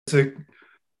a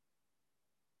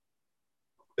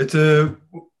it's a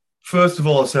first of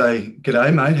all, I say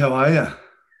g'day, mate. How are you?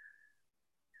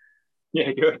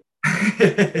 Yeah, good.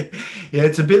 Yeah,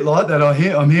 it's a bit like that.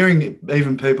 I'm hearing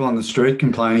even people on the street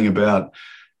complaining about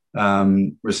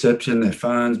reception. Their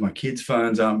phones, my kids'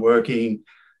 phones aren't working.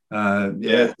 Yeah,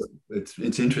 Yeah.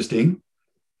 it's interesting,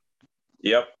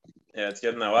 Yep. Yeah, it's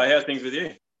getting that way. How's things with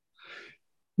you?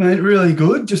 mate. Really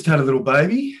good. Just had a little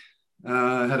baby.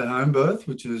 Had a home birth,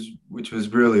 which was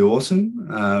really awesome.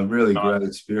 Really great Nice.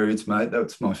 experience, mate.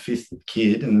 That's my fifth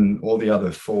kid, and all the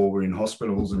other four were in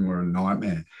hospitals and were a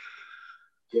nightmare.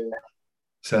 Yeah.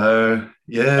 So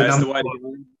yeah, That's the way to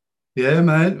go. yeah,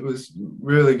 mate, it was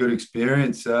really good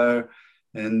experience. So,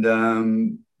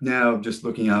 and now just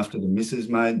looking after the missus,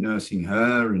 mate, nursing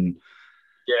her, and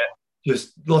Yeah.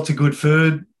 just lots of good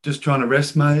food. Just trying to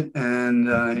rest, mate, and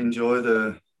enjoy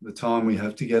the time we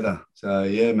have together. So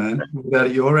yeah, man. What about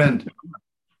at your end?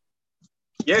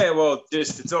 Yeah, well,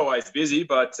 just it's always busy,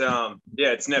 but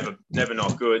yeah, it's never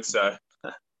not good, so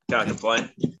can't complain.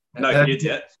 No How, kids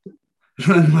yet.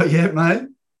 not yet, mate.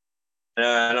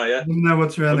 Not yet. You know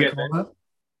what's around We'll the get there. corner.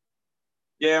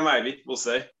 Yeah, maybe. We'll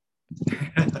see.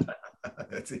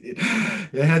 That's it.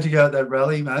 Yeah, how'd you go at that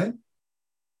rally, mate?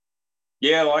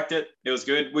 Yeah, I liked it. It was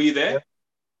good. Were you there?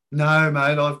 No,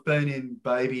 mate. I've been in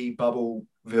baby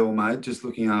Bubbleville, mate, just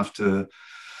looking after,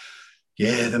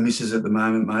 yeah, the missus at the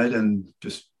moment, mate, and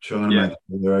just trying to Yeah. make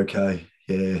sure they're okay.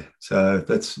 Yeah. So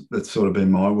that's sort of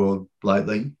been my world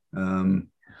lately.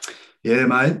 Yeah,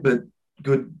 mate, but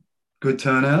good good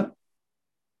turnout.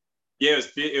 Yeah,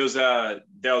 it was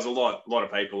there was a lot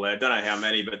of people there. Don't know how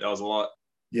many, but there was a lot.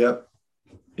 Yep.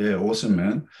 Yeah, awesome,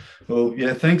 man. Well,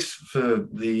 yeah, thanks for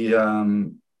the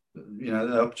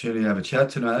opportunity to have a chat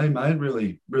today, mate.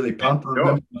 Really, really Yeah, pumped. I sure.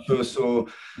 remember when I first saw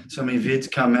some of your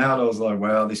vids come out. I was like,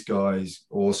 wow, this guy is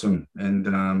awesome. And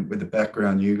with the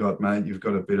background you got, mate, you've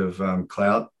got a bit of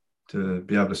clout to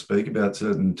be able to speak about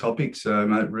certain topics. So,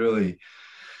 mate, really,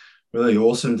 really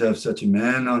awesome to have such a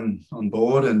man on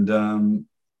board,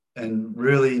 and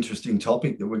really interesting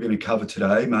topic that we're going to cover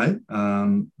today, mate,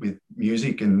 with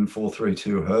music and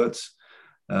 432 hertz.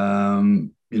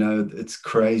 It's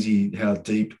crazy how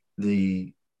deep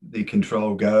the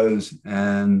control goes,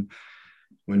 and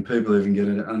when people even get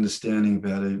an understanding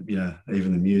about it,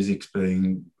 even the music's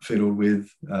being fiddled with.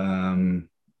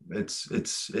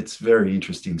 It's very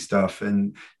interesting stuff,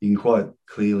 and you can quite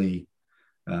clearly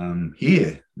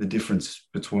hear the difference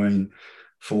between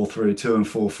 432 and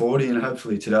 440. And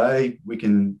hopefully today we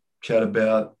can chat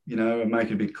about, and make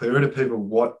it a bit clearer to people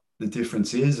what the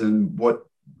difference is and what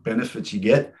benefits you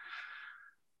get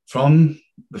from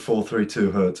the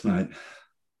 432 hertz, mate.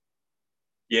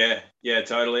 Yeah, yeah,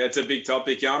 totally. It's a big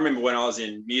topic. Yeah, I remember when I was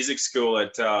in music school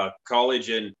at college,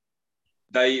 and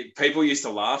they people used to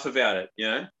laugh about it.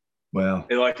 Wow.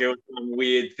 Like it was some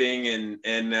weird thing,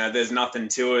 and there's nothing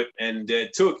to it. And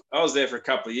it took. I was there for a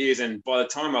couple of years, and by the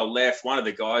time I left, one of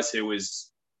the guys who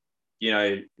was,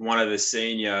 one of the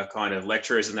senior kind of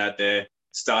lecturers and that there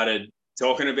started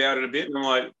talking about it a bit, and I'm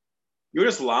like, you were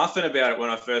just laughing about it when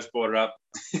I first brought it up,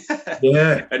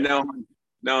 Yeah. and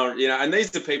no, and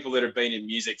these are people that have been in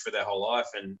music for their whole life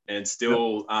and Yep.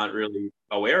 still aren't really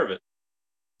aware of it.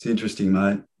 It's interesting,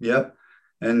 mate. Yep.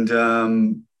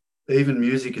 And even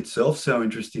music itself so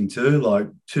interesting too. Like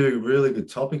two really good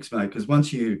topics, mate. Because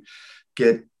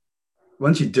get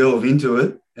once you delve into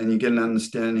it and you get an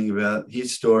understanding about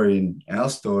his story and our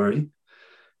story,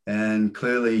 and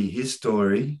clearly his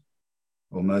story,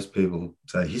 or most people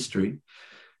say history,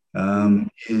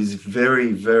 is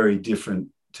very, very different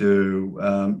to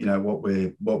what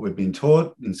we've been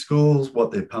taught in schools.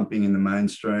 What they're pumping in the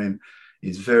mainstream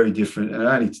is very different, and it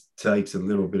only takes a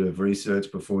little bit of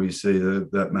research before you see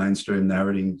that mainstream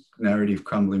narrative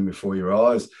crumbling before your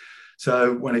eyes.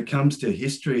 So when it comes to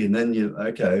history, and then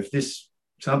okay, if this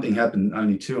something happened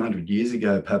only 200 years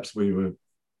ago, perhaps we were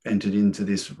entered into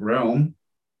this realm.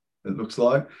 It looks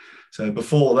like. So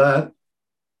before that,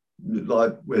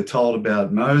 like we're told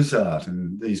about Mozart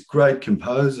and these great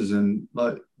composers, and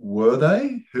like, were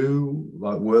they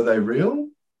real?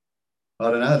 I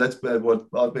don't know. That's what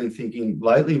I've been thinking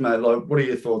lately, mate. Like, what are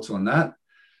your thoughts on that?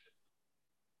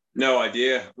 No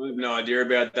idea. I have no idea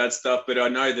about that stuff, but I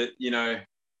know that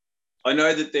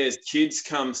there's kids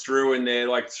come through and they're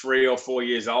like 3 or 4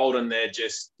 years old and they're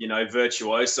just,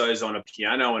 virtuosos on a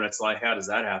piano. And it's like, how does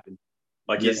that happen?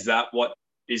 Like, Yeah, is that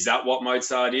what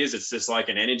Mozart is? It's just like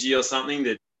an energy or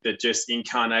something that just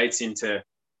incarnates into,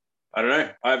 I don't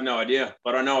know. I have no idea,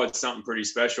 but I know it's something pretty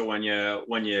special when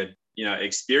you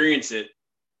experience it.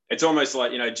 It's almost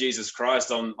like, Jesus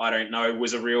Christ I don't know,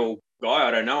 was a real guy.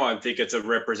 I don't know. I think it's a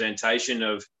representation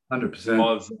of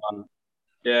 100%.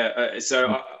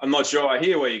 I'm not sure. I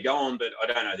hear where you're going, but I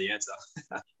don't know the answer.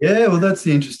 Yeah, well, that's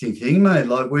the interesting thing, mate.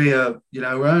 Like we are,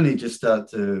 we're only just start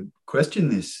to question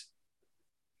this.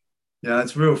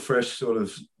 It's real fresh sort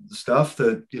of stuff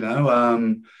that,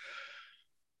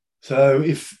 so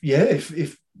if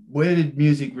where did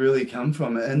music really come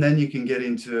from? And then you can get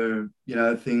into,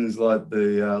 things like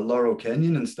the Laurel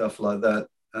Canyon and stuff like that,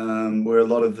 where a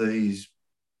lot of these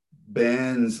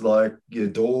bands like your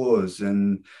Doors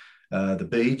and the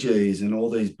Bee Gees and all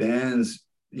these bands,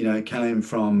 came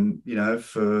from,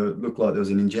 for looked like there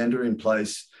was an agenda in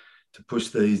place to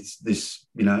push and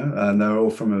they were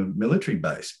all from a military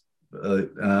base.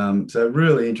 So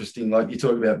really interesting. Like you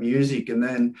talk about music, and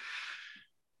then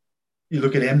you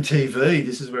look at MTV.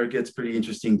 This is where it gets pretty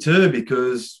interesting too,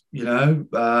 because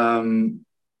MTV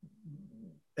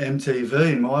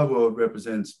in my world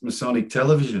represents Masonic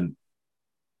television.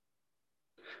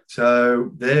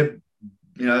 So they're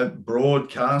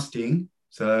broadcasting.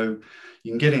 So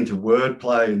you can get into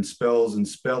wordplay and spells and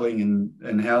spelling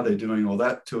and how they're doing all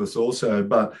that to us also.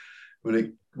 But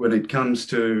when it comes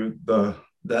to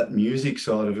that music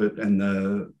side of it and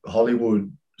the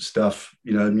Hollywood stuff,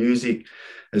 music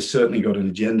has certainly got an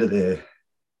agenda there.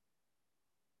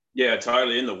 Yeah,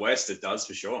 totally. In the West, it does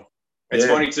for sure. It's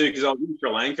funny too, because I was in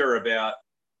Sri Lanka about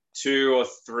 2 or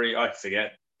 3, I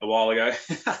forget, a while ago.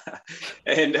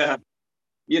 And,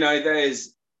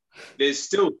 there's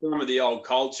still some of the old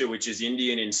culture, which is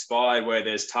Indian inspired, where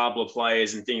there's tabla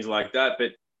players and things like that.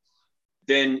 But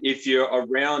then if you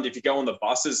go on the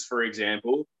buses, for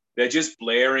example, they're just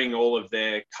blaring all of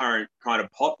their current kind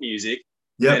of pop music.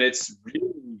 Yeah. And it's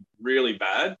really, really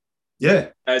bad. Yeah.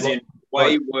 As in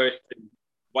way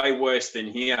worse than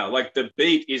here. Like the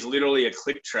beat is literally a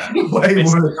click track. Way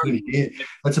worse than here.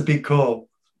 That's a big call.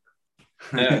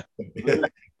 Yeah.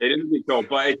 It is a big call,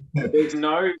 but there's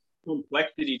no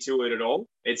complexity to it at all.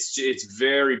 It's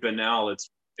very banal.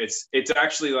 It's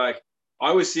actually like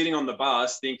I was sitting on the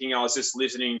bus thinking I was just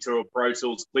listening to a Pro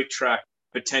Tools click track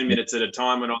for 10 minutes at a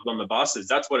time when I was on the buses.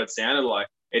 That's what it sounded like.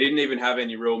 It didn't even have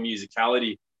any real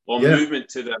musicality or movement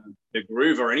to the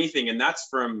groove or anything. And that's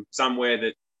from somewhere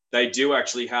that they do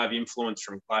actually have influence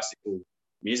from classical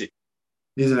music.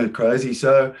 Isn't it crazy?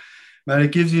 So, man,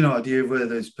 it gives you an idea of where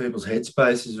those people's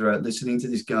headspaces are at listening to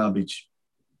this garbage.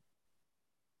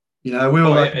 We were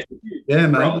lucky. Yeah,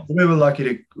 mate. We were lucky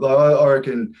to, like, I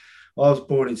reckon I was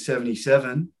born in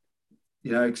 77,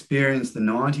 experienced the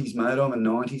 90s, mate. I'm a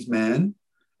 90s man.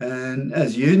 And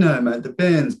as you know, mate, the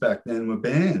bands back then were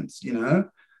bands,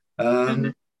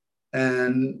 and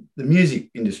the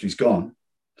music industry's gone.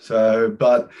 So,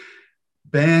 but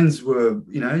bands were,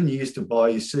 you used to buy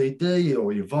your CD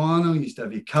or your vinyl, you used to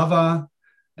have your cover.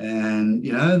 And,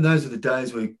 those are the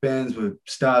days where bands were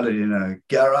started in a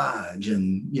garage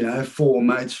and, 4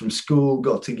 mates from school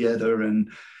got together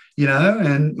and,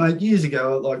 and mate, years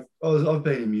ago, like I've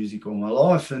been in music all my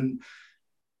life, and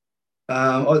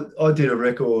I did a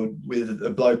record with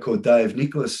a bloke called Dave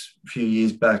Nicholas a few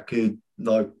years back who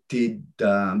did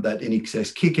that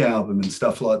NXS Kick album and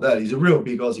stuff like that. He's a real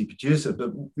big Aussie producer,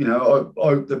 but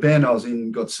the band I was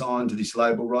in got signed to this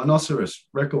label, Rhinoceros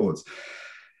Records.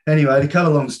 Anyway, to cut a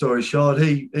long story short,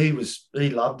 he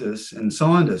loved us and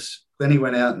signed us. Then he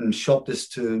went out and shopped us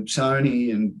to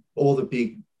Sony and all the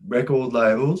big record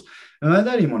labels, and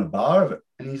they didn't want a bar of it.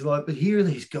 And he's like, but here are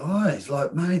these guys,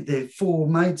 like, mate, they're 4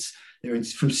 mates. They're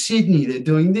from Sydney. They're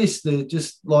doing this. They're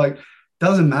just like,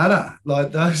 doesn't matter.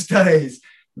 Like those days,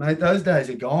 mate, those days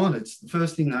are gone. It's the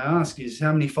first thing they ask is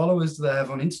how many followers do they have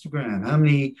on Instagram? How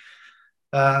many,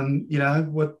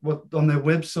 what on their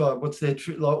website? What's their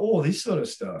like all this sort of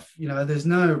stuff? There's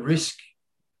no risk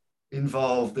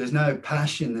involved. There's no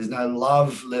passion. There's no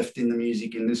love left in the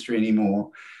music industry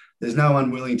anymore. There's no one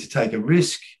willing to take a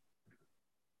risk.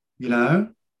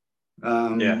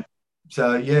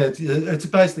 So it's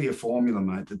basically a formula,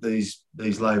 mate, that these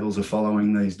labels are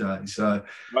following these days. So,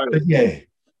 but yeah,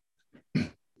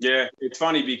 it's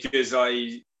funny because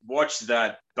I watched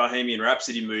that Bohemian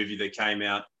Rhapsody movie that came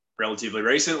out relatively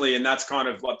recently, and that's kind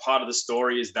of like part of the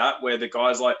story is that where the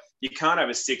guy's like, you can't have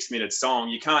a 6-minute song,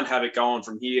 you can't have it going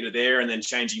from here to there and then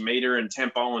changing meter and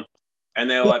tempo, and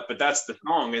they're like, but that's the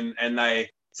song, and they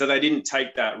didn't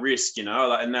take that risk,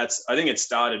 and that's, I think it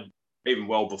started even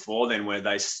well before then where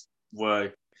they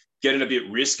were getting a bit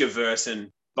risk averse,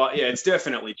 but it's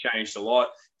definitely changed a lot.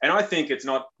 And I think it's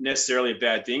not necessarily a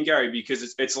bad thing, Gary,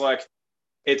 because it's like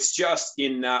it's just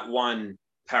in that one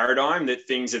paradigm that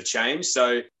things have changed.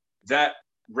 So that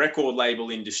record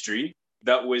label industry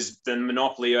that was the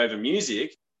monopoly over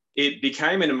music it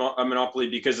became a monopoly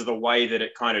because of the way that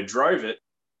it kind of drove it.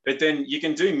 But then you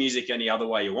can do music any other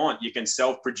way you want. You can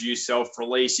self-produce,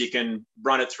 self-release. You can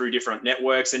run it through different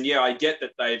networks. And yeah, I get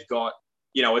that they've got,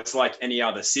 it's like any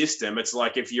other system. It's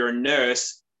like if you're a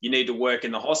nurse, you need to work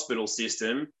in the hospital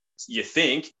system, you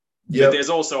think. But Yep. there's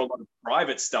also a lot of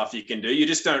private stuff you can do. You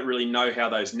just don't really know how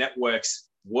those networks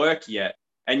work yet.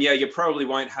 And yeah, you probably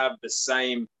won't have the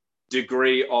same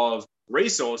degree of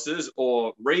resources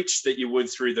or reach that you would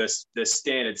through the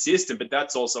standard system, but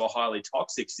that's also a highly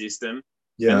toxic system.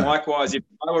 And Yeah. likewise, if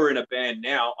I were in a band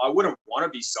now, I wouldn't want to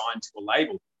be signed to a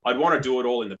label. I'd want to do it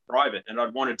all in the private, and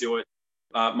I'd want to do it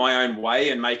my own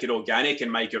way and make it organic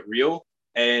and make it real.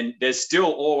 And there's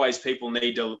still always people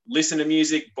need to listen to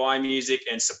music, buy music,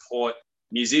 and support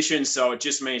musicians. So it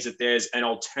just means that there's an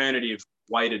alternative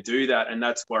way to do that, and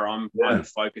that's where I'm kind Yeah. of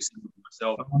focusing on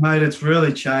myself. Oh, mate, it's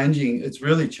really changing. It's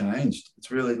really changed.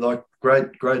 It's really like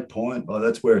great point. Like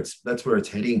that's where it's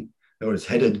heading, or it's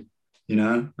headed. You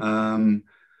know,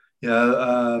 you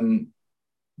know,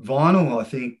 vinyl, I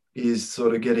think, is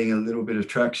sort of getting a little bit of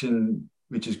traction,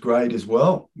 which is great as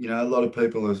well. You know, a lot of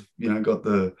people have, got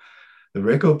the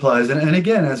record players. And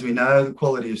again, as we know, the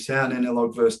quality of sound,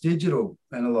 analog versus digital.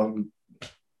 Analog,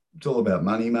 it's all about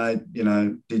money, mate.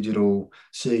 Digital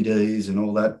CDs and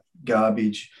all that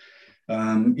garbage.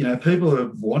 People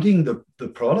are wanting the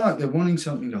product. They're wanting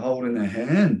something to hold in their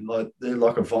hand. Like they're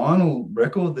like a vinyl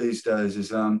record these days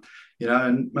is, and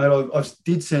mate, I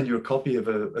did send you a copy of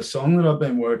a song that I've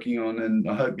been working on, and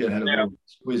I hope you had a little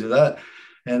squeeze of that.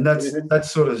 And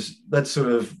that's sort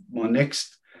of my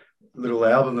next little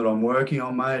album that I'm working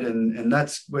on, mate. And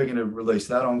we're going to release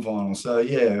that on vinyl. So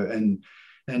yeah,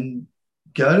 and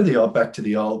go to back to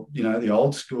the old, the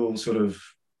old school sort of,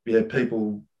 yeah,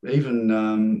 people, even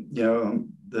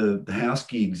the house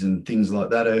gigs and things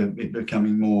like that are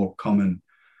becoming more common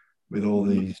with all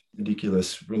these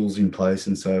ridiculous rules in place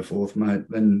and so forth, mate.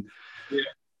 And yeah,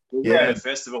 we had a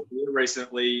festival here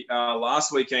recently,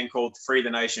 last weekend, called Free the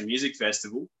Nation Music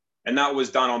Festival, and that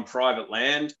was done on private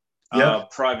land, yeah,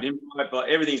 private invite, but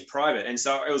everything's private, and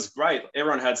so it was great.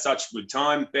 Everyone had such a good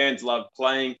time. Bands loved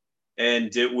playing,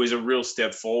 and it was a real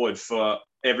step forward for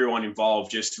everyone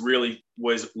involved. Just really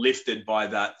was lifted by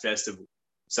that festival.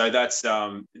 So that's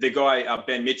the guy,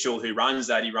 Ben Mitchell, who runs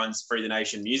that. He runs Free the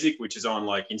Nation Music, which is on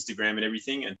like Instagram and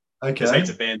everything, and there's okay, heaps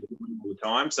of bands all the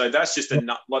time. So that's just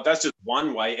that's just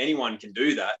one way anyone can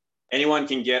do that. Anyone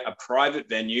can get a private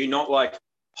venue, not like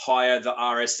hire the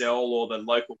RSL or the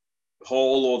local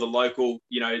hall or the local,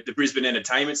 the Brisbane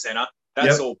Entertainment Centre.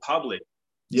 That's yep, all public.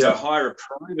 So yep. hire a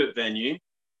private venue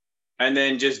and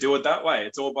then just do it that way.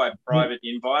 It's all by private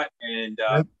invite, and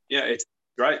Yep. yeah, it's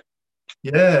great.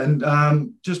 Yeah,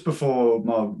 and just before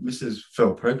my missus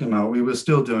fell pregnant, mate, we were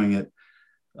still doing it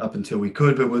up until we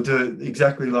could, but we'll do it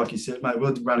exactly like you said, mate.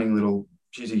 We're running little.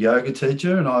 She's a yoga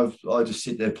teacher, and I just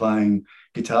sit there playing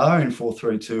guitar in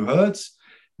 432 hertz,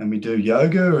 and we do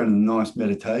yoga and nice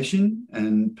meditation,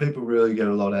 and people really get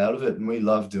a lot out of it, and we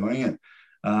love doing it.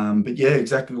 But yeah,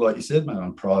 exactly like you said, mate.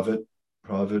 On private.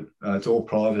 It's all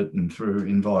private and through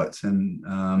invites,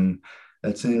 and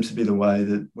that seems to be the way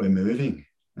that we're moving.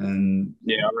 And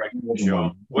Yeah, I reckon more for than sure.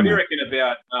 one, What do you mate. reckon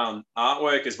about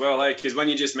artwork as well? Hey, because when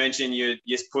you just mentioned you're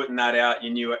just putting that out,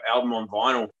 your new album on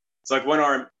vinyl, it's like I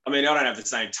don't have the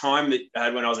same time that I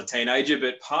had when I was a teenager,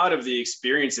 but part of the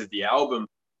experience of the album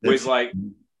was That's like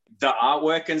the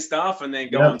artwork and stuff, and then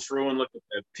yeah, going through and look at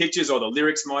the pictures, or the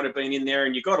lyrics might have been in there,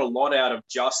 and you got a lot out of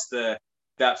just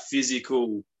that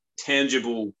physical,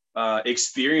 tangible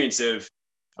experience of.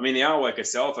 I mean, the artwork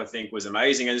itself, I think, was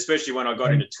amazing, and especially when I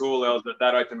got into Tool,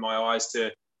 that opened my eyes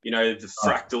to the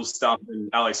fractal stuff and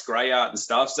Alex Gray art and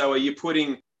stuff. So, are you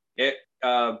putting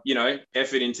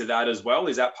effort into that as well?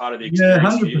 Is that part of the yeah,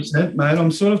 experience for you? 100%, mate. I'm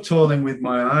sort of toiling with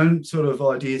my own sort of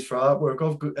ideas for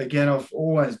artwork. I've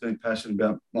always been passionate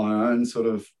about my own sort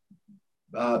of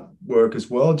artwork as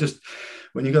well. Just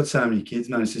when you got so many kids,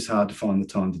 man, it's just hard to find the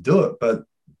time to do it. But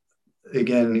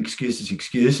again,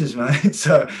 excuses, mate.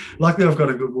 So luckily I've got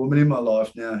a good woman in my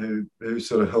life now who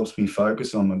sort of helps me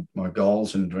focus on my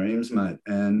goals and dreams, mate.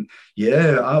 And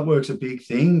yeah, artwork's a big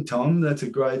thing, Tom. That's a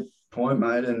great point,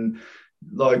 mate. And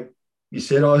like you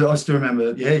said, I still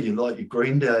remember, yeah, you like your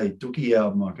Green Day Dookie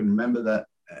album. I can remember that,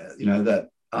 that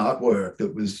artwork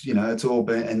that was, it's all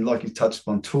been, and like you touched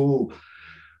on Tool.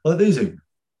 Like these are,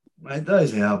 mate,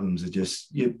 those albums are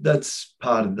just, that's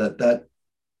part of that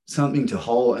something to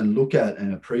hold and look at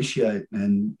and appreciate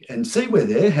and see where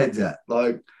their heads at.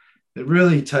 Like it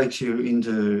really takes you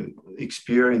into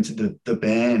experience the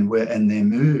band and their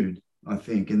mood, I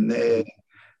think, and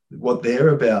what they're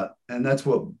about. And that's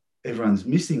what everyone's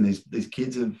missing, these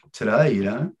kids of today,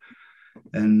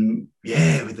 and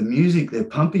yeah, with the music they're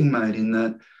pumping, mate, in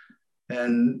that.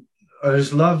 And I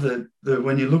just love that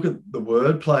when you look at the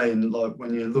wordplay and like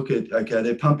when you look at, okay,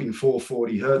 they're pumping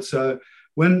 440 hertz. So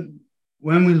when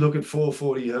when we look at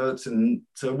 440 hertz, and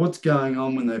so what's going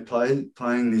on when they're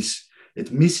playing this,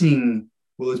 it's missing,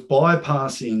 well, it's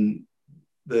bypassing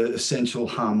the essential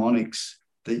harmonics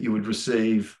that you would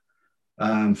receive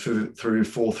through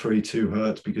 432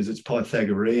 hertz, because it's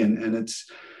Pythagorean, and it's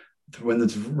when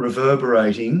it's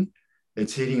reverberating,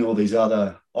 it's hitting all these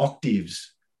other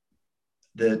octaves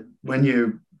that when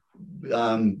you're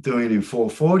doing it in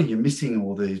 440, you're missing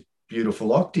all these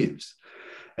beautiful octaves.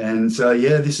 And so,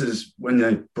 yeah, this is when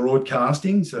they're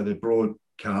broadcasting. So they're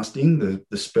broadcasting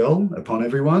the spell upon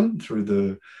everyone through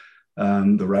the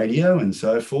radio and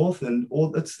so forth. And all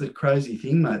that's the crazy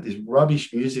thing, mate. This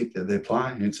rubbish music that they're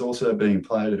playing, it's also being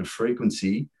played at a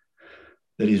frequency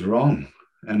that is wrong,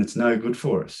 and it's no good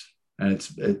for us. And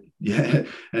yeah,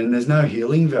 and there's no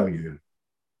healing value.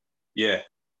 Yeah.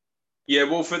 Yeah.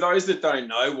 Well, for those that don't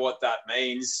know what that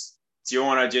means, do you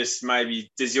want to just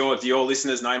maybe, do your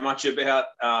listeners know much about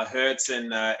hertz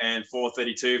and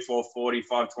 432, 440,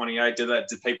 528? Do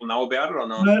people know about it or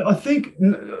not? No, I think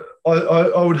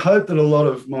I would hope that a lot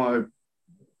of my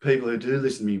people who do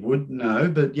listen to me would know,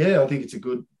 but yeah, I think it's a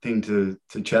good thing to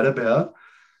chat about.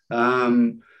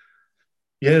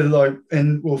 Yeah, like,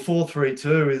 and well,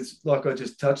 432 is like I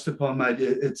just touched upon, mate.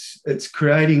 It's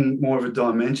creating more of a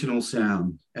dimensional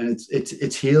sound, and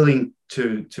it's healing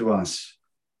to us.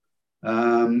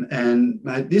 And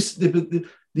mate, the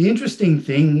interesting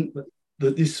thing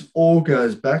that this all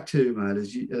goes back to, mate,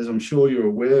 as I'm sure you're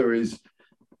aware, is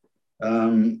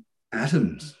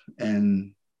atoms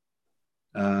and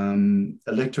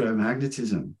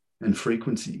electromagnetism and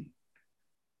frequency.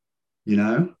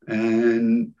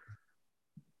 And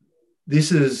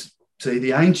this is, see,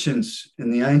 the ancients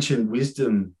and the ancient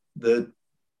wisdom that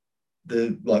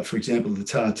like, for example, the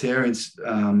Tartarians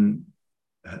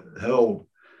held.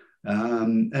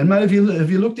 And mate, have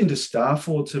you looked into star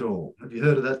forts at all? Have you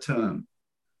heard of that term?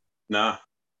 No.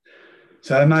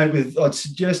 So, mate, I'd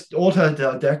suggest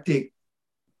autodidactic.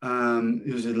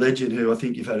 He was a legend who I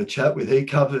think you've had a chat with. He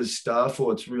covers star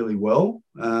forts really well.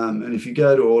 And if you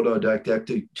go to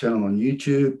autodidactic channel on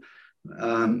YouTube,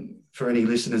 for any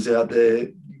listeners out there,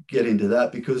 get into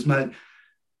that, because, mate,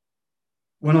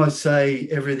 when I say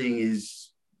everything is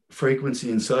frequency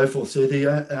and so forth, so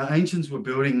the ancients were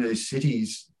building these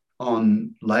cities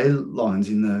on ley lines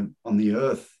on the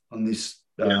earth, on this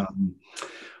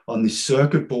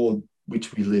circuit board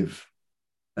which we live,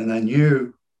 and they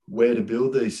knew where to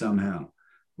build these somehow,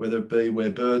 whether it be where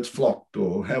birds flocked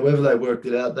or however they worked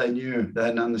it out. They knew, they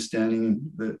had an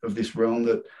understanding of this realm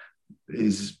that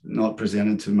is not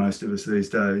presented to most of us these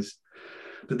days.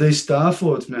 But these star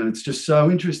forts, man, it's just so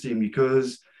interesting,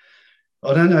 because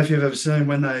I don't know if you've ever seen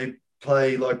when they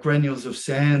play like granules of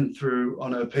sand through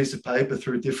on a piece of paper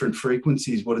through different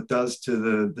frequencies, what it does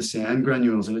to the sand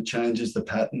granules, and it changes the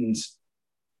patterns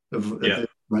of the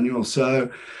granules. So,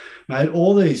 mate,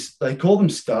 all these, they call them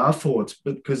star forts,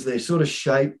 but because they're sort of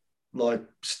shaped like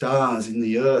stars in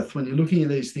the earth when you're looking at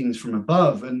these things from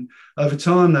above. And over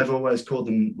time, they've always called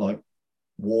them like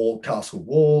castle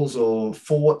walls or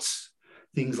forts,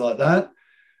 things like that.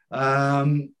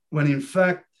 When in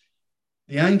fact,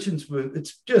 the ancients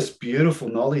it's just beautiful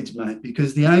knowledge, mate,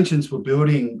 because the ancients were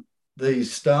building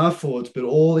these star forts, but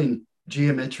all in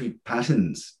geometric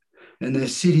patterns. And their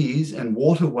cities and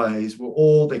waterways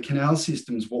their canal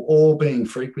systems were all being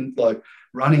frequent, like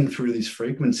running through this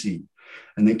frequency.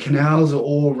 And the canals are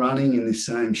all running in the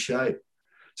same shape.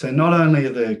 So not only are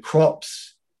their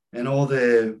crops and all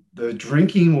their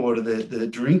drinking water, their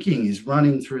drinking is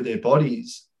running through their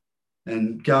bodies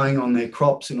and going on their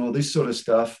crops and all this sort of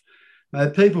stuff.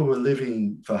 People were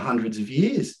living for hundreds of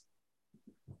years.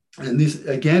 And this,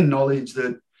 again, knowledge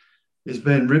that has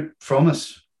been ripped from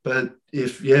us. But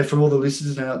for all the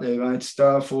listeners out there, mate,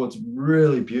 star forts,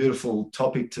 really beautiful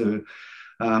topic to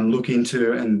look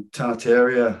into, and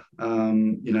Tartaria,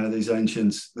 these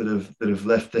ancients that have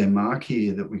left their mark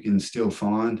here that we can still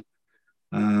find.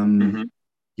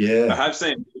 Yeah, I have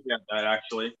seen about that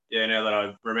actually. Yeah, now that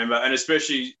I remember, and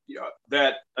especially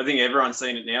that, I think everyone's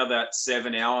seen it now. That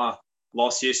 7-hour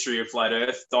lost history of flat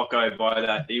Earth doco by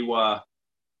that Iwa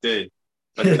dude.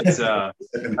 But that's I've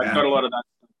got a lot of that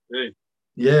too.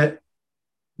 Yeah.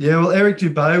 Well, Eric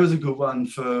Dubé was a good one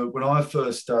for when I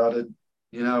first started,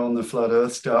 on the flat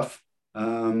Earth stuff.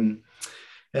 And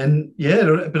yeah,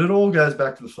 but it all goes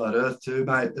back to the flat Earth too,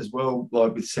 mate, as well,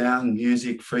 like with sound,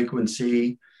 music,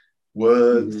 frequency,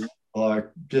 words,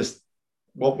 like just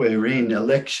what we're in,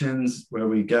 elections, where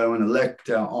we go and elect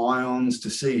our ions to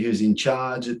see who's in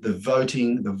charge at the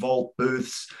voting, the vault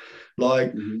booths,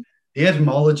 like Mm-hmm. the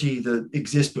etymology that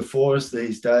exists before us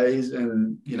these days.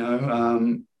 And,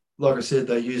 like I said,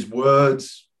 they use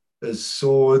words as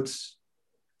swords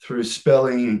through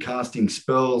spelling and casting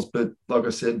spells. But like I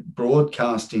said,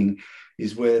 broadcasting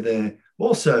is where they're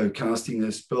also casting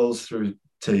their spells through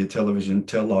television,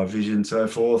 television, so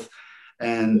forth.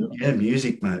 And yeah,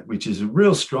 music, mate, which is a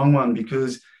real strong one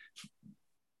because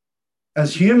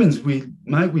as humans, we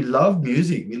love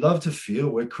music. We love to feel.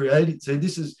 We're creative.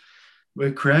 See,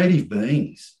 we're creative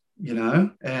beings,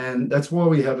 and that's why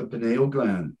we have a pineal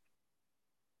gland,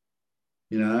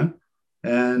 you know,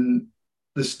 and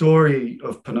the story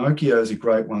of Pinocchio is a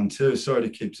great one too. Sorry to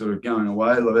keep sort of going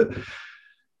away a little bit.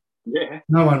 Yeah.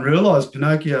 No one realized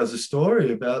Pinocchio is a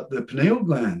story about the pineal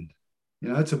gland.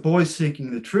 It's a boy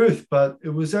seeking the truth, but it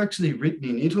was actually written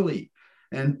in Italy.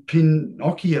 And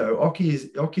Occhio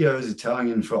is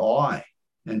Italian for eye,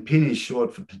 and pin is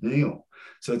short for pineal.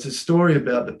 So it's a story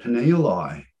about the pineal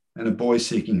eye and a boy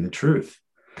seeking the truth.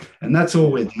 And that's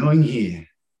all we're doing here.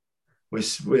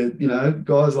 We're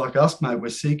guys like us, mate, we're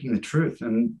seeking the truth.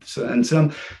 So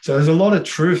there's a lot of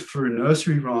truth through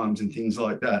nursery rhymes and things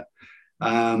like that.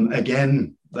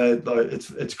 Again,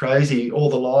 it's crazy.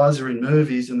 All the lies are in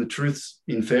movies and the truth's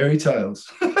in fairy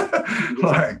tales.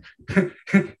 Like, yeah,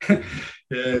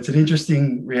 it's an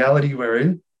interesting reality we're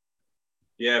in.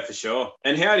 Yeah, for sure.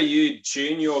 And how do you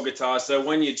tune your guitar? So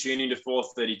when you're tuning to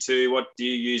 432, what do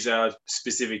you use, a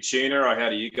specific tuner, or how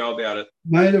do you go about it?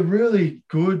 Mate,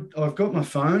 I've got my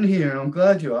phone here and I'm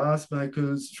glad you asked, mate,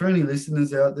 because for any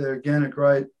listeners out there, again, a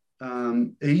great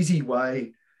easy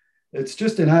way. It's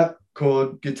just an app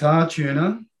called Guitar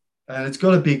Tuner and it's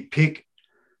got a big pick.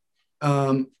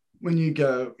 When you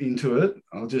go into it,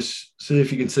 I'll just see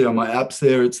if you can see on my apps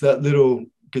there. It's that little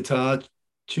guitar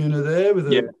tuner there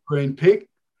with a green pick.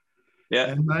 Yeah.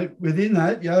 And mate, within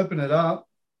that, you open it up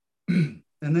and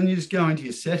then you just go into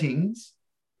your settings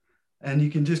and you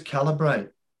can just calibrate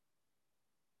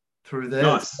through there.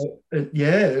 Nice.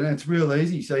 Yeah, and it's real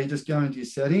easy. So you just go into your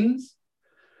settings.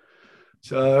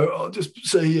 So I'll just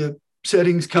see your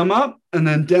settings come up and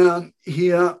then down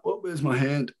here, where's my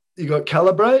hand? You got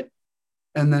calibrate.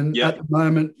 And then at the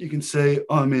moment, you can see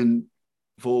I'm in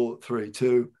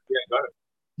 432. Yeah, got it.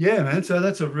 Yeah, man. So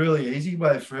that's a really easy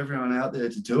way for everyone out there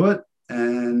to do it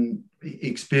and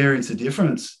experience a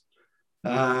difference.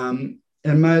 And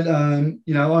mate,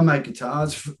 I make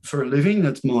guitars for a living.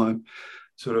 That's my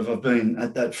I've been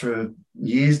at that for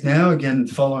years now. Again,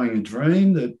 following a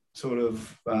dream that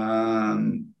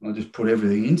I just put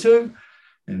everything into,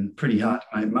 and pretty hard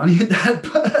to make money at that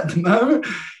at the moment.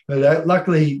 But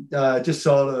luckily, just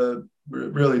sold a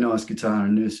really nice guitar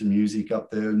and Noosa Music up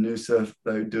there in Noosa.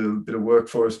 They do a bit of work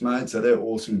for us, mate. So they're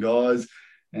awesome guys,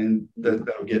 and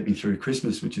that'll get me through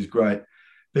Christmas, which is great.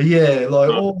 But yeah,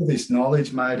 like all this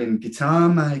knowledge, mate, and guitar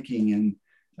making,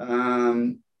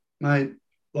 and mate,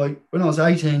 like when I was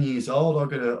 18 years old,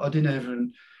 I didn't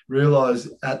even realize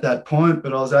at that point,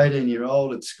 but I was 18 year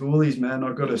old at schoolies, man.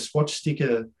 I got a swatch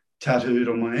sticker tattooed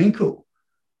on my ankle.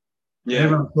 Yeah. And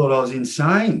everyone thought I was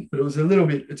insane, but it's a little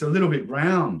bit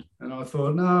round. And I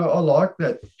thought, no, I like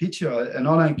that picture and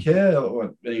I don't care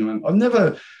what anyone. I've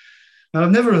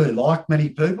never really liked many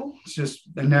people. It's just,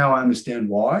 and now I understand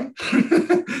why.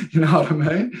 You know what I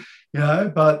mean?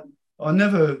 But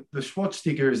the Schwartz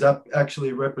sticker is actually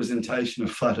a representation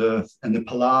of flat Earth and the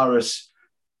Polaris.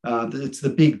 It's the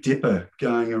Big Dipper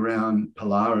going around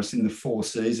Polaris in the 4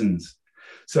 seasons.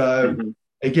 So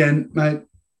again, mate,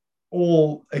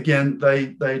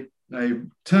 they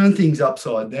turn things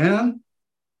upside down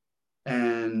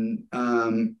and,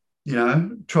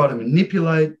 try to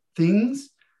manipulate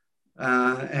things.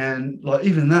 And like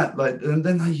even that, and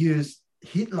then they use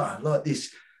Hitler, like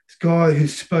this guy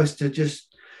who's supposed to just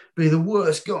be the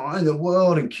worst guy in the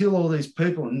world and kill all these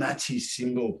people, and that's his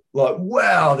symbol. Like,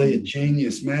 wow, they're a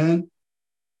genius, man.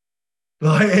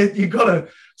 Like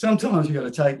sometimes you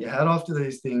gotta take your hat off to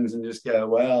these things and just go,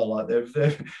 wow, like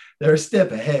they're a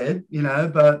step ahead,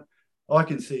 but I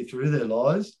can see through their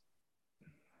lies.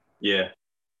 Yeah.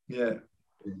 Yeah.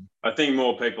 I think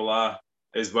more people are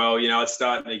as well. It's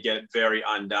starting to get very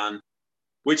undone,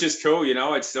 which is cool.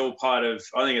 It's still part of,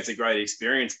 I think it's a great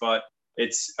experience, but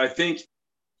I think,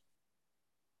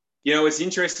 it's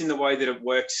interesting the way that it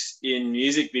works in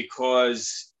music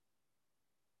because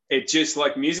it just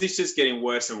like music's just getting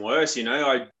worse and worse.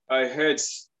 I heard,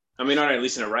 I don't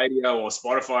listen to radio or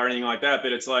Spotify or anything like that,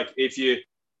 but it's like if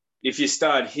you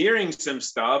start hearing some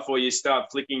stuff or you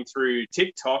start flicking through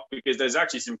TikTok, because there's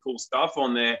actually some cool stuff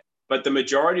on there, but the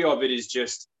majority of it is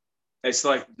just it's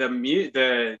like the music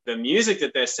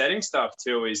that they're setting stuff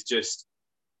to is just.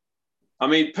 I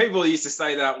mean, people used to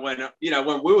say that when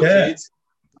when we were Yeah, kids,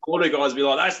 older guys would be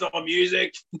like, "That's not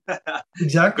music," but it's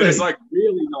exactly. like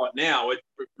really not now. It's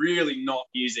really not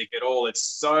music at all. It's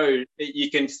so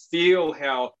you can feel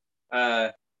how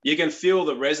you can feel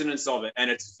the resonance of it,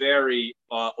 and it's very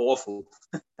awful.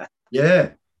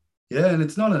 Yeah, yeah, and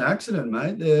it's not an accident,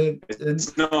 mate. And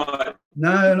It's not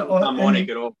no, harmonic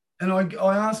at all. and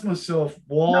I asked myself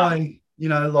No. why,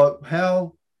 like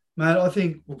how, mate. I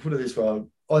think we'll put it this way.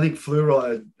 I think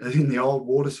fluoride in the old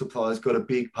water supply has got a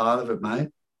big part of it, mate,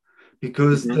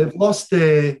 because Mm-hmm. they've lost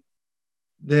their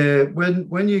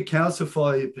when you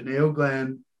calcify your pineal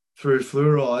gland through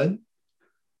fluoride,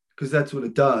 because that's what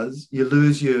it does. You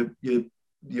lose your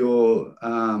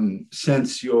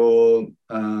sense, your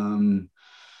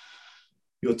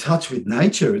touch with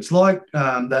nature. It's like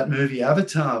that movie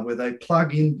Avatar where they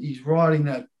plug in. He's riding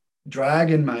that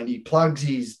dragon, mate. He plugs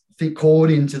his thick cord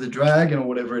into the dragon or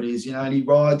whatever it is, and he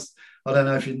rides. I don't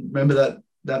know if you remember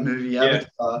that movie Yeah.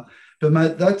 Avatar, but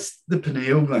mate, that's the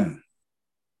pineal gland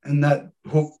and that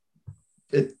hook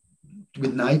it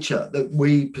with nature that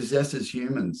we possess as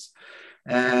humans,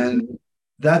 and Mm-hmm.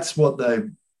 that's what they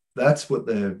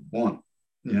want,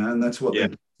 and that's what Yeah.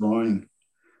 they're trying,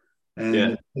 Yeah.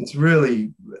 and it's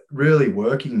really, really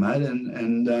working, mate,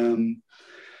 and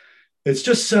it's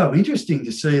just so interesting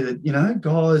to see that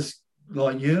guys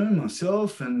like you and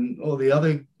myself and all the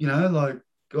other like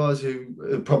guys who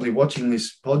are probably watching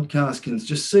this podcast can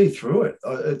just see through it.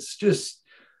 It's just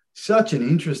such an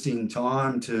interesting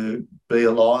time to be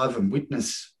alive and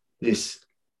witness this.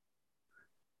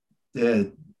 Yeah.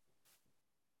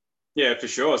 Yeah, for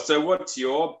sure. So, what's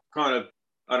your kind of?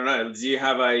 I don't know. Do you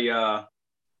have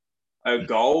a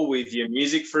goal with your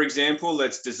music, for example,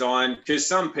 that's designed? Because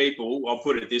some people, I'll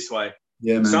put it this way: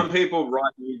 Yeah, man. some people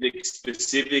write music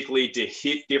specifically to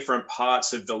hit different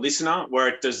parts of the listener, where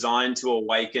it's designed to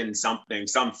awaken something,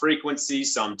 some frequency,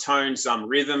 some tone, some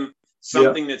rhythm, Yeah.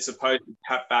 something that's supposed to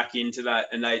tap back into that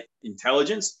innate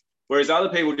intelligence. Whereas other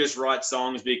people just write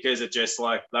songs because it just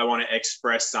like they want to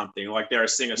express something, like they're a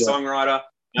singer Yeah. songwriter.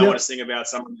 They want Yep. to sing about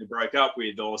someone they broke up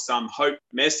with or some hope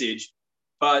message,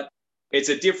 but it's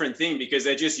a different thing because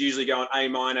they're just usually going A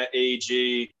minor, E,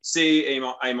 G, C,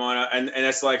 A minor, and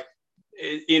it's like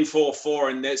in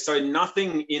 4/4, and so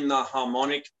nothing in the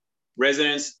harmonic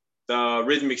resonance, the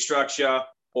rhythmic structure,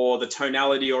 or the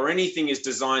tonality, or anything is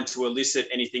designed to elicit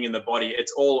anything in the body.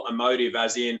 It's all emotive,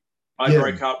 as in I Yeah.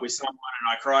 broke up with someone and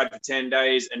I cried for 10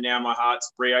 days, and now my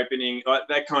heart's reopening. Like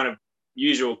that kind of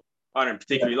usual. I don't Yeah.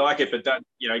 particularly like it, but that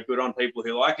good on people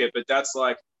who like it. But that's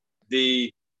like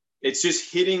the it's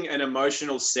just hitting an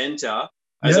emotional center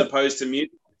as Yeah. opposed to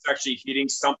music. It's actually hitting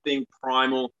something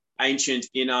primal, ancient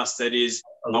in us that is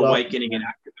I love it, awakening and man.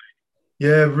 activating.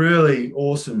 Yeah, really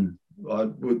awesome. I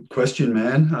would question,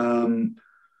 man.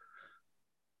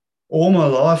 All my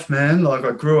life, man, like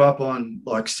I grew up on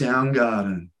like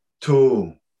Soundgarden,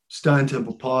 Tool, Stone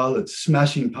Temple Pilots,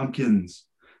 Smashing Pumpkins,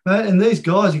 mate. And these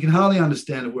guys, you can hardly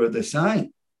understand a word they're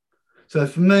saying. So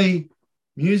for me,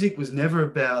 music was never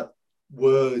about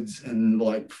words and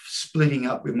like splitting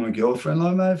up with my girlfriend.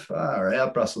 Like, mate, far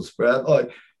out, Brussels sprout.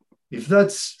 Like, if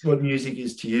that's what music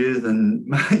is to you, then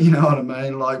you know what I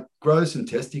mean. Like, grow some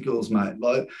testicles, mate.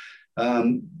 Like,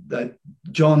 that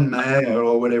John Mayer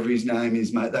or whatever his name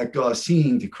is, mate. That guy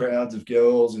singing to crowds of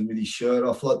girls and with his shirt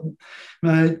off, like,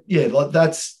 mate. Yeah, like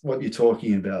that's what you're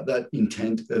talking about. That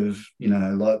intent of,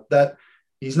 like that.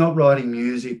 He's not writing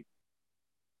music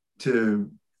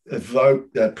to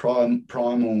evoke that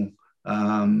primal,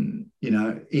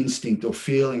 instinct or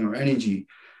feeling or energy.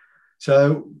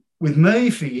 So with me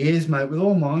for years, mate, with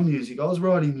all my music, I was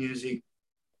writing music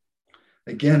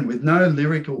again with no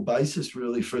lyrical basis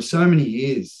really for so many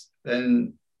years.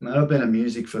 And mate, I've been in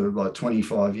music for like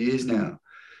 25 years now.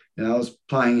 I was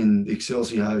playing in the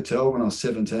Excelsior Hotel when I was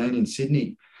 17 in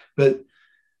Sydney. But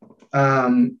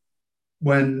when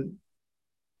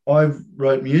I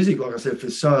wrote music, like I said,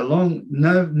 for so long,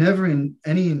 never in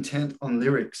any intent on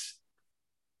lyrics.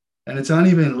 And it's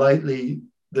only been lately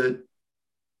that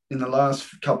in the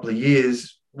last couple of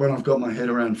years, when I've got my head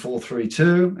around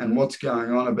 432 and what's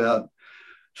going on about,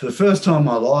 for the first time in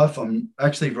my life, I'm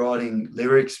actually writing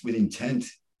lyrics with intent.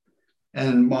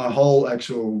 And my whole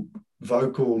actual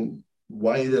vocal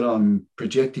way that I'm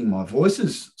projecting my voice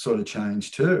has sort of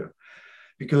changed too.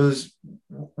 Because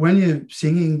when you're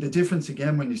singing, the difference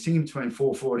again, when you're singing between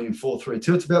 440 and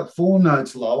 432, it's about 4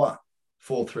 notes lower,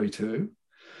 432.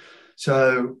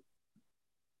 So,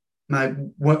 mate,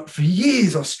 for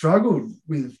years I struggled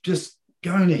with just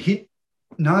going to hit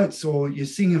notes, or you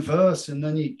sing a verse and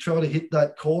then you try to hit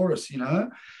that chorus,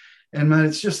 And man,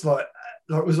 it's just like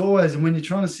it was always. And when you're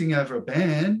trying to sing over a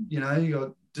band, you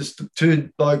got just two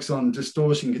blokes on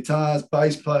distortion guitars,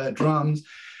 bass player, drums.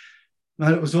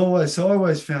 Man, it was always. So I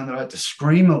always found that I had to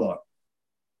scream a lot,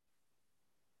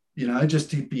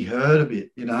 just to be heard a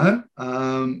bit.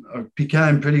 I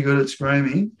became pretty good at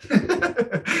screaming.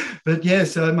 But yeah,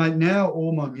 so mate, now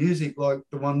all my music, like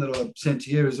the one that I sent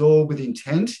to you, is all with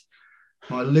intent.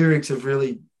 My lyrics have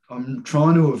really. I'm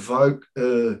trying to evoke.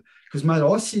 Because, mate,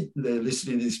 I sit there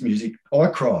listening to this music, I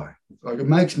cry. Like, it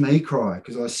makes me cry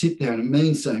because I sit there and it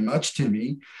means so much to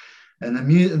me. And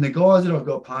the guys that I've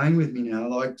got playing with me now,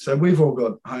 like, so we've all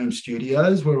got home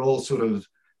studios. We're all sort of,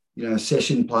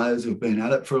 session players who've been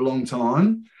at it for a long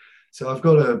time. So I've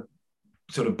got a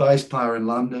sort of bass player in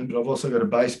London, but I've also got a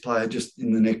bass player just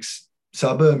in the next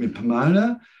suburb in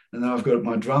Pomona. And then I've got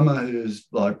my drummer who's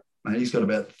like, mate, he's got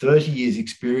about 30 years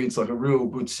experience, like a real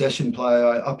good session player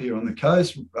up here on the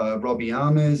coast, Robbie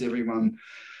Armes. Everyone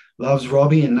loves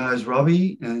Robbie and knows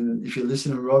Robbie. And if you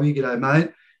listen to Robbie, g'day,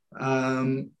 mate.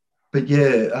 But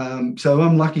yeah, so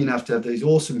I'm lucky enough to have these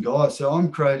awesome guys. So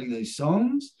I'm creating these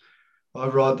songs. I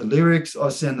write the lyrics. I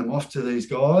send them off to these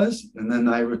guys and then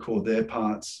they record their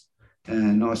parts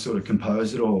and I sort of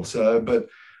compose it all. So, but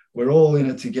we're all in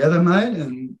it together, mate.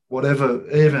 And whatever,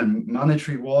 even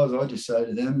monetary wise, I just say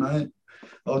to them, mate,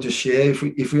 I'll just share.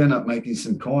 If we end up making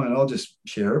some coin, I'll just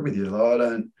share it with you.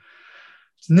 Like,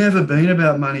 it's never been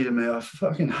about money to me. I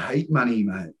fucking hate money,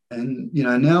 mate. And,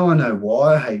 now I know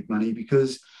why I hate money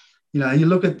because, you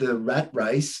look at the rat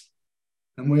race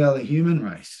and we are the human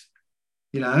race,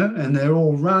 and they're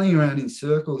all running around in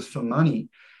circles for money.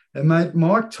 And mate,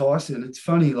 Mike Tyson, it's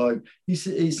funny, like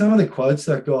some of the quotes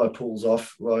that guy pulls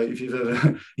off, like if you've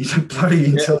ever, he's a bloody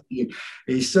intelligent.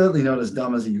 He's certainly not as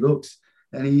dumb as he looks.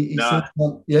 And he says,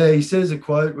 he says a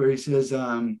quote where he says,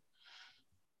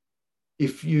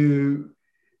 if you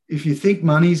think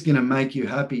money's going to make you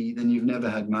happy, then you've never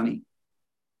had money,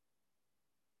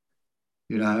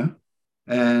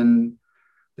 And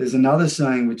there's another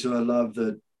saying which I love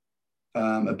that.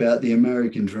 About the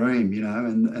American dream,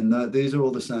 and these are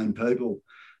all the same people.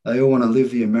 They all want to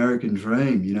live the American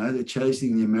dream, they're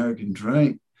chasing the American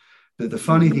dream. But the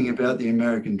funny thing about the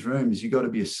American dream is you got to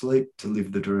be asleep to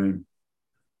live the dream.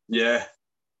 Yeah.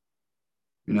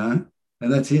 And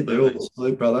that's it. They're all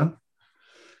asleep, brother.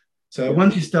 So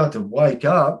once you start to wake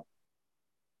up,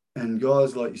 and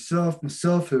guys like yourself,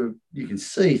 myself, who you can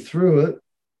see through it,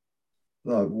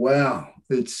 like, wow,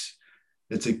 it's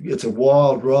a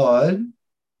wild ride,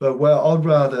 but I'd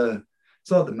rather.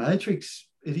 It's like the Matrix.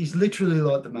 It is literally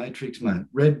like the Matrix, mate.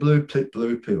 Red, blue,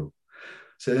 blue pill.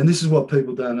 So, and this is what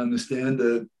people don't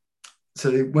understand.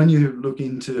 So when you look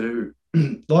into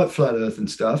like flat Earth and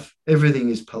stuff, everything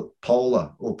is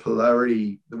polar or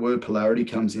polarity. The word polarity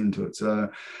comes into it. So,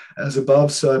 as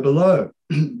above, so below.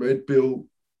 Red pill,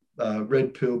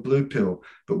 blue pill.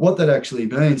 But what that actually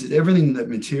means is everything that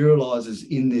materializes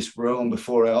in this realm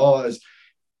before our eyes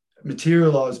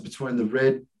materialize between the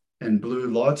red and blue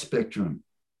light spectrum.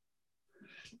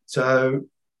 So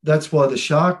that's why the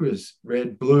chakras,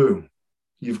 red, blue.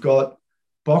 You've got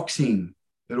boxing,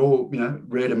 that all,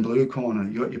 red and blue corner.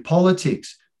 You've got your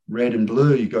politics, red and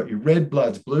blue. You've got your red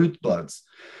bloods, blue bloods.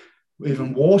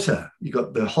 Even water, you've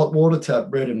got the hot water tap,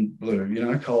 red and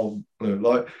blue, cold blue.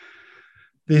 Like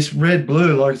this red,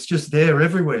 blue, like it's just there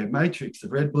everywhere. Matrix, the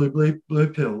red, blue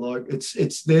pill, like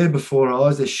it's there before our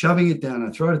eyes. They're shoving it down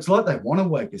our throat. It's like they want to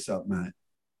wake us up, mate.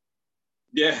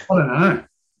 Yeah. I don't know.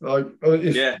 Like, I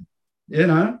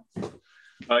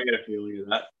get a feeling of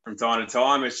that from time to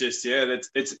time. It's just,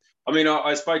 it's. I mean,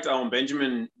 I spoke to Owen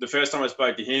Benjamin. The first time I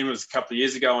spoke to him was a couple of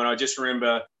years ago, and I just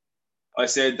remember I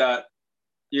said that,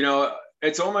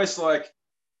 it's almost like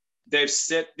they've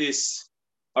set this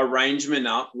arrangement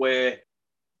up where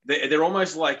they're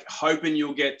almost like hoping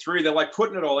you'll get through. They're like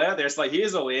putting it all out there. It's like,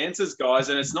 here's all the answers, guys,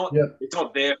 and it's not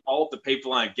their fault that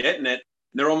people aren't getting it.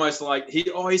 And they're almost like,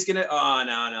 he's gonna. Oh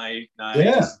no.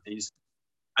 Yeah.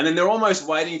 And then they're almost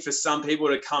waiting for some people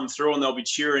to come through, and they'll be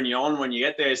cheering you on when you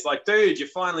get there. It's like, dude, you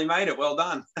finally made it. Well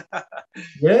done.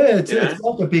 Yeah, it's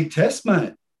like a big test,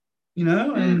 mate.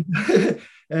 And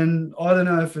and I don't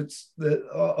know if it's that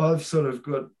I've sort of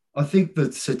got. I think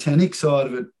the satanic side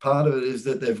of it, part of it is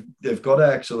that they've got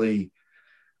to actually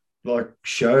like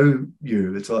show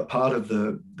you. It's like part of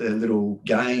their little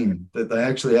game that they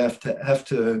actually have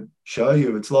to show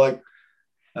you. It's like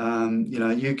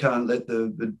you can't let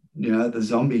the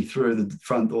zombie through the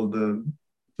front door, the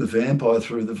vampire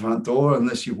through the front door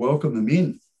unless you welcome them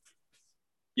in.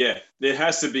 Yeah, there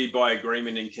has to be by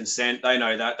agreement and consent. They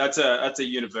know that. That's a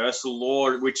universal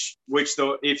law,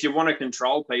 if you want to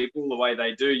control people the way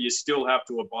they do, you still have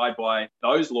to abide by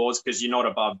those laws because you're not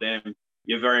above them.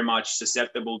 You're very much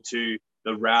susceptible to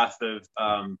the wrath of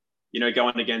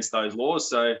going against those laws.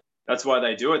 So that's why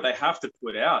they do it. They have to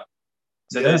put out.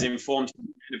 So there's informed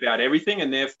about everything,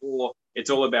 and therefore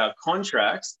it's all about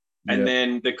contracts. And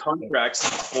then the contracts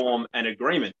form an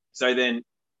agreement. So then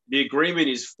the agreement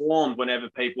is formed whenever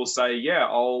people say, yeah,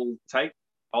 I'll take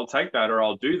that, or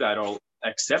I'll do that, or I'll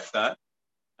accept that,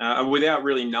 and without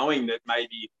really knowing that,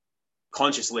 maybe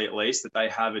consciously at least, that they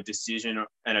have a decision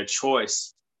and a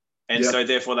choice. And so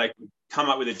therefore they could come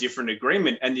up with a different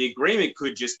agreement, and the agreement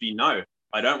could just be, no,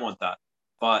 I don't want that.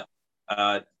 But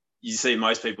you see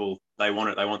most people, they want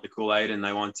it. They want the Kool-Aid, and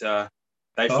they want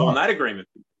they form that agreement.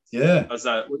 Yeah.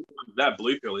 That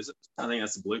blue pill, is it? I think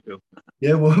that's the blue pill.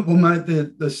 Yeah, well, mate,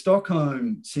 the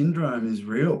Stockholm syndrome is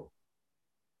real.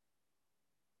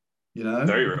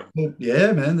 Very real.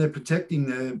 Yeah, man, they're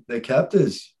protecting their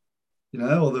captors,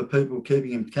 or the people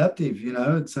keeping them captive.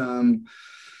 It's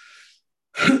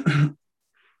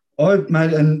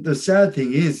mate, and the sad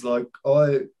thing is, like,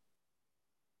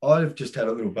 I've just had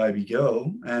a little baby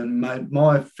girl, and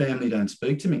my family don't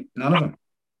speak to me, none of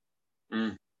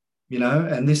them.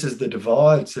 And this is the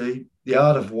divide. See, the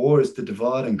art of war is to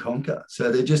divide and conquer.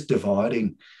 So they're just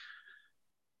dividing,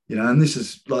 and this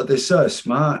is like, they're so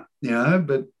smart,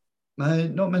 but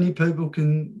mate, not many people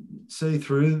can see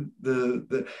through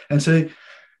and see,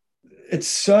 it's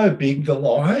so big, the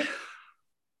lie,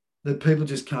 that people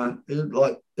just can't,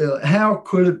 how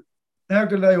could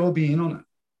they all be in on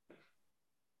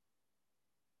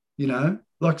it?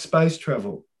 Like space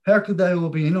travel. How could they all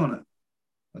be in on it?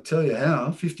 I'll tell you how.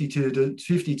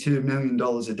 $52 million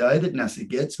a day that NASA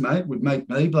gets, mate, would make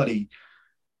me bloody,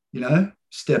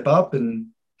 step up and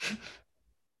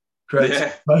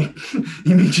create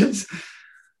images.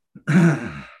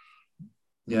 Pretty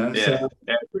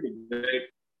big.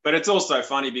 But it's also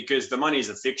funny because the money is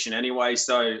a fiction anyway.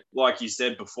 So, like you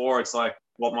said before, it's like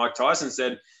what Mike Tyson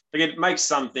said. Like, it makes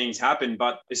some things happen,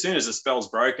 but as soon as the spell's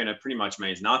broken, it pretty much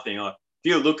means nothing. Like,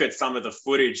 if you look at some of the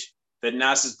footage that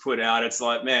NASA's put out, it's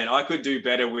like, man, I could do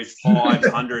better with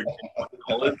 $500.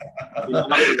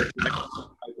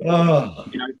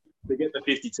 To get the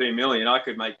 52 million, I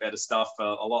could make better stuff for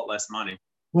a lot less money.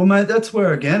 Well, mate, that's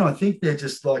where, again, I think they're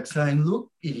just like saying,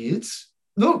 look, idiots,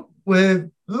 look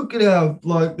at our,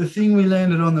 like, the thing we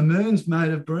landed on the moon's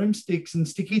made of broomsticks and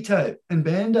sticky tape and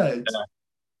Band-Aids.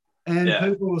 And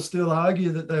people will still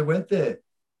argue that they went there.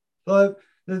 Like,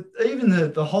 even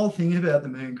the whole thing about the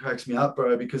moon cracks me up,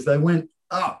 bro, because they went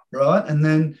up, right? And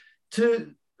then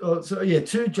two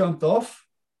jumped off.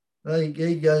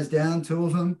 He goes down, two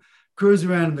of them, cruise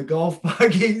around in the golf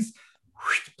buggies,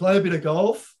 play a bit of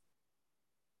golf,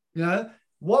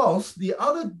 whilst the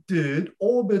other dude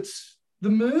orbits the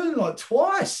moon like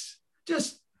twice,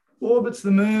 just orbits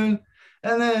the moon.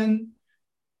 And then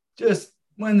just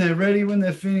when they're ready, when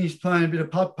they're finished playing a bit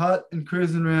of putt-putt and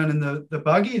cruising around in the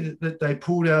buggy that they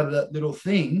pulled out of that little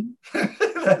thing,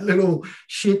 that little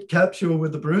shit capsule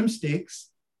with the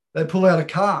broomsticks, they pull out a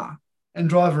car and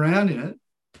drive around in it,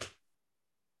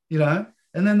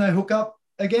 and then they hook up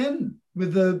again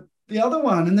with the other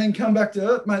one and then come back to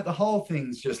Earth, mate. The whole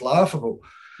thing's just laughable.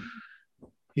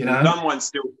 Someone's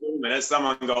still filming it.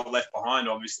 Someone got left behind,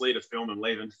 obviously, to film and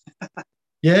leaving.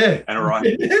 Yeah. And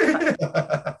right.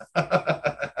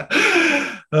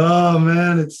 Oh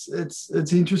man, it's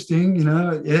interesting,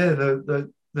 the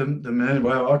moon.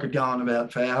 Well, I could go on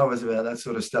about for hours about that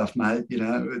sort of stuff, mate.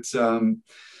 It's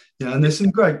and there's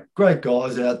some great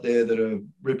guys out there that are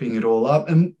ripping it all up.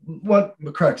 And what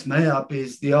cracks me up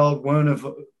is the old Werner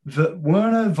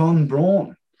von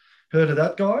Braun. Heard of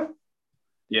that guy?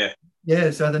 Yeah.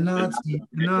 Yeah. So the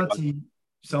Nazi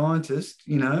scientist,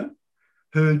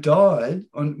 who died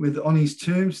on his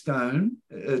tombstone.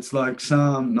 It's like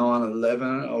Psalm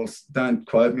 9:11. Don't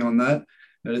quote me on that.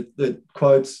 It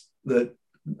quotes that,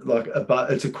 like,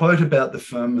 it's a quote about the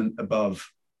firmament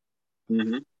above.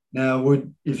 Mm-hmm. Now,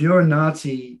 if you're a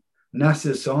Nazi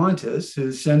NASA scientist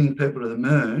who's sending people to the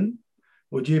moon,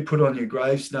 would you put on your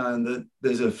gravestone that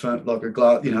there's a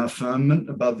firmament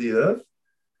above the earth?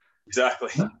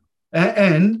 Exactly.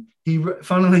 And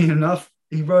funnily enough,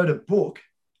 he wrote a book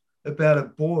about a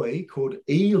boy called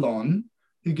Elon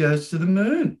who goes to the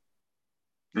moon.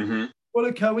 Mm-hmm. What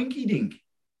a coinky dink.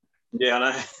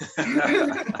 Yeah, I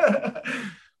know.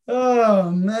 Oh,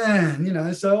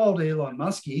 man, so old Elon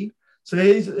Muskie. So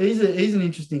he's an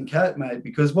interesting cat, mate,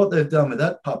 because what they've done with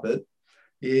that puppet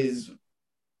is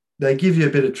they give you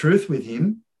a bit of truth with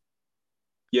him,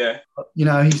 Yeah. You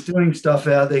know, he's doing stuff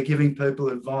out there, giving people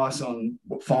advice on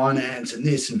finance and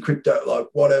this and crypto, like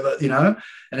whatever, you know,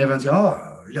 and everyone's going,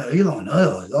 oh, yeah, Elon,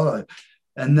 oh.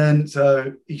 And then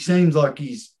so he seems like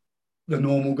he's the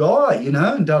normal guy, you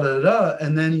know, and da da da.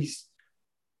 And then he's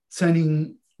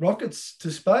sending rockets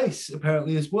to space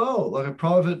apparently as well, like a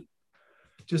private,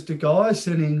 just a guy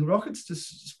sending rockets to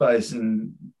space,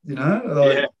 and you know,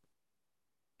 like Yeah.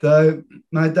 though,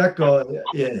 mate, that guy,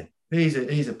 yeah, he's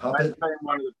a I've puppet. been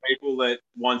one of the people that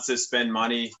wants to spend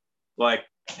money, like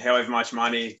however much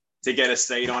money, to get a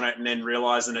seat on it and then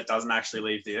realizing it doesn't actually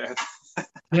leave the earth.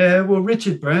 Yeah, well,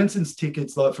 Richard Branson's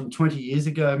tickets, like from 20 years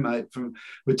ago, mate,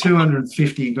 were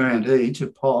 250 grand each a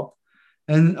pop.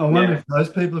 And I wonder Yeah. if those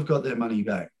people have got their money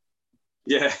back.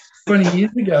 Yeah. 20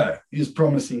 years ago, he was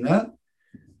promising that.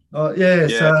 Oh, yeah,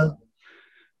 Yeah. so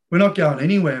we're not going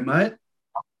anywhere, mate.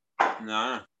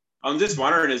 No. I'm just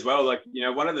wondering as well, like,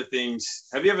 one of the things,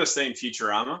 have you ever seen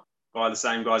Futurama by the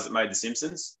same guys that made The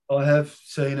Simpsons? I have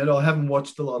seen it. I haven't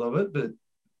watched a lot of it, but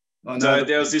I know So that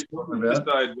there what was this you're talking about.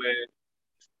 episode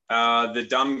where the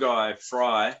dumb guy,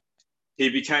 Fry, he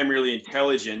became really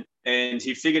intelligent and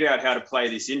he figured out how to play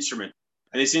this instrument.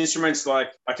 And this instrument's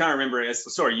like, I can't remember it, I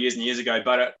saw it years and years ago,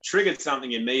 but it triggered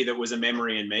something in me that was a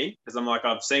memory in me because I'm like,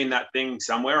 I've seen that thing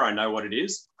somewhere, I know what it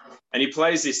is. And he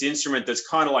plays this instrument that's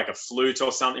kind of like a flute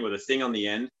or something with a thing on the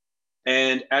end.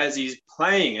 And as he's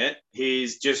playing it,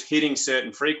 he's just hitting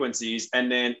certain frequencies and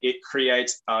then it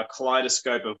creates a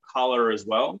kaleidoscope of color as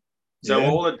well. So Yeah.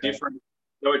 all the different,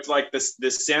 so it's like this,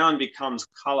 the sound becomes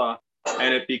color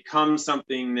and it becomes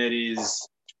something that is,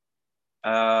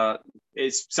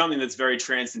 it's something that's very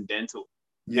transcendental.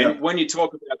 Yeah. And when you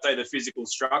talk about, say, the physical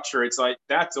structure, it's like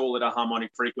that's all at a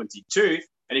harmonic frequency too.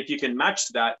 And if you can match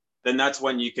that, then that's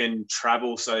when you can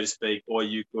travel, so to speak, or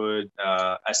you could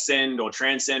ascend or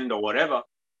transcend or whatever.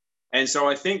 And so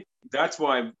I think that's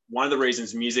why one of the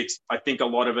reasons I think a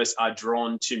lot of us are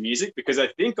drawn to music, because I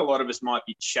think a lot of us might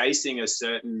be chasing a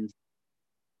certain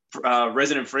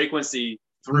resonant frequency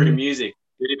through Mm, music.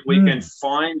 That if we can mm.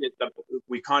 find it, that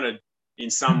we kind of, in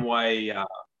some way,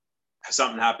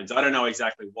 something happens. I don't know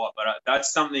exactly what, but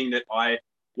that's something that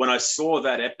when I saw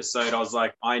that episode, I was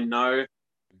like, I know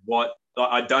what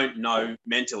I don't know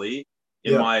mentally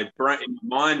in Yeah. my brain, in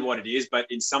my mind, what it is, but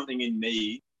in something in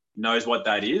me knows what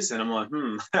that is, and I'm like,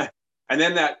 And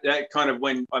then that kind of,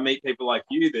 when I meet people like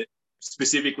you that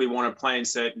specifically want to play in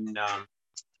certain,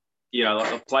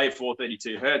 like play at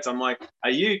 432 hertz, I'm like, are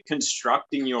you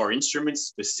constructing your instruments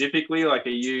specifically? Like,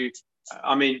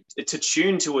 I mean, to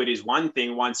tune to it is one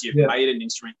thing once you've Yeah. made an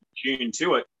instrument, tune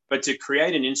to it, but to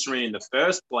create an instrument in the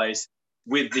first place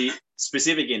with the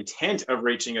specific intent of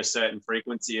reaching a certain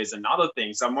frequency is another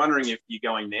thing. So I'm wondering if you're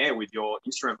going there with your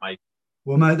instrument making.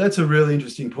 Well, mate, that's a really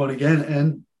interesting point again.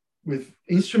 And with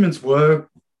instruments were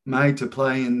made to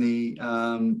play in the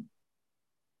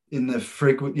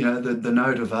frequent, you know, the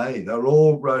note of A. They're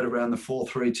all wrote around the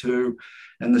 432,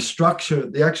 and the structure,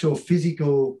 the actual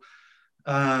physical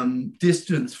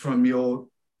distance from your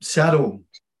saddle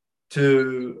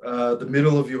to the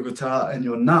middle of your guitar and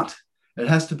your nut. It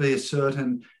has to be a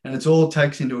certain, and it's all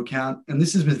takes into account. And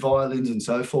this is with violins and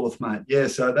so forth, mate. Yeah,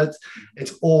 so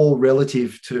it's all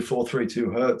relative to 432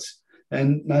 hertz.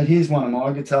 And mate, here's one of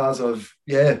my guitars I've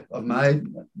made.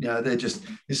 You know, this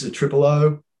is a triple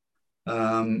O.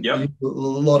 I Yep. use a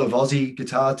lot of Aussie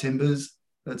guitar timbers.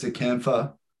 That's a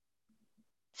camphor.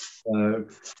 So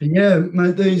yeah, mate,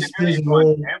 How do these you are find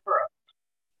all. Canberra?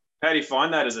 How do you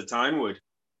find that as a tone wood?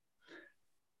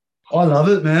 I love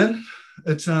it, man.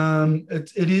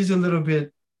 It is a little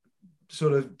bit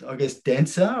sort of, I guess,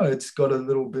 denser. It's got a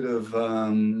little bit of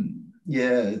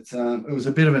it was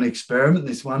a bit of an experiment,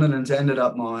 this one, and it's ended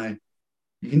up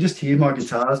you can just hear my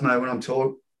guitars, mate, when I'm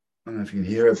talking. I don't know if you can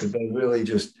hear it, but they really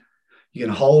just, you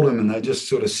can hold them and they just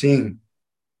sort of sing,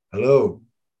 hello.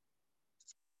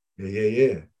 Yeah, yeah,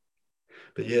 yeah.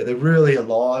 But yeah, they're really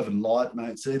alive and light,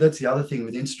 mate. See, that's the other thing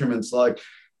with instruments. Like,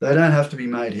 they don't have to be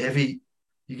made heavy.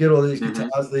 You get all these Mm-hmm.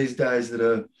 guitars these days that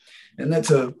are, and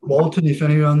that's a Walton. If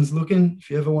anyone's looking, if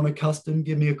you ever want a custom,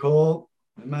 give me a call.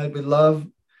 They're made with love.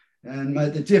 And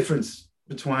mate, the difference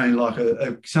between like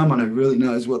someone who really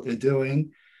knows what they're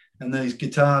doing and these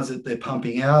guitars that they're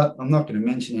pumping out. I'm not going to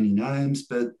mention any names,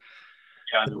 but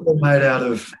Yeah. they're all made out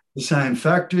of the same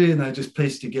factory and they just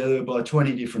pieced together by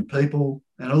 20 different people.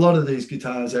 And a lot of these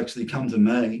guitars actually come to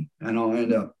me and I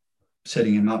end up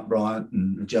setting them up right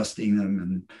and adjusting them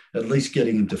and at least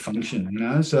getting them to function, you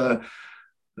know? So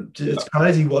it's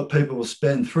crazy what people will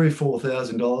spend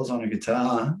 $3,000-4,000 on a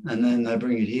guitar and then they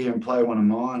bring it here and play one of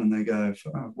mine and they go,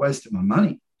 oh, I've wasted my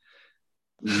money.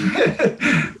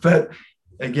 Mm-hmm. But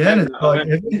again, it's like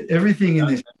everything in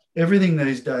this, everything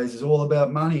these days is all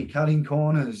about money, cutting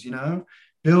corners, you know,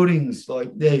 buildings.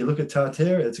 Like, yeah, you look at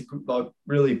Tartaria, it's a good, like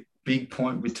really big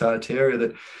point with Tartaria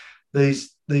that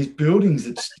these buildings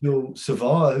that still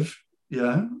survive, you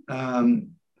know,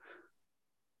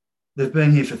 they've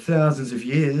been here for thousands of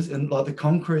years, and like the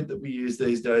concrete that we use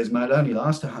these days, mate, only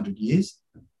lasts 100 years.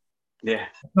 Yeah.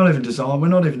 Not even designed. We're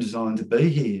not even designed to be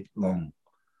here long.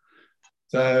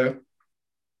 So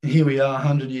here we are,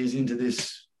 100 years into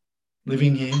this,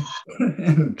 living here,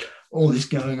 and all this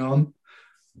going on.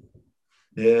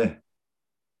 Yeah.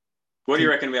 What do you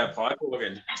reckon about pipe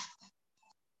organ?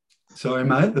 Sorry,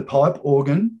 mate. The pipe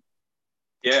organ.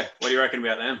 Yeah. What do you reckon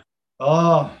about them?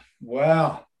 Oh,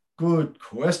 wow. Good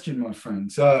question, my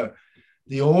friend. So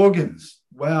the organs.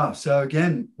 Wow. So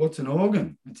again, what's an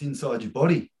organ? It's inside your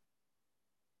body.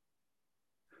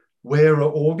 Where are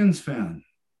organs found?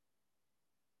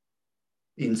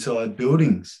 Inside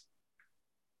buildings.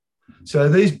 So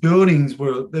these buildings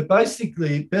they're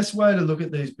basically, best way to look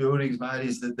at these buildings, mate,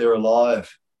 is that they're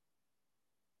alive.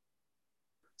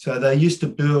 So they used to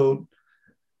build,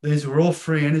 these were all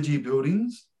free energy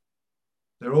buildings.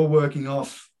 They're all working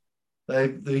off,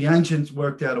 the ancients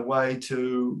worked out a way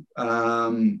to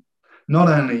not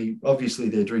only, obviously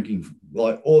they're drinking,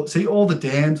 like, all the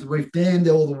dams, we've dammed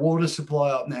all the water supply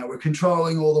up now. We're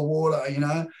controlling all the water, you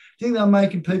know. Do you think they're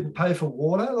making people pay for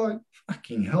water? Like,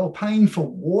 fucking hell, paying for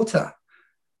water.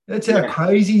 That's how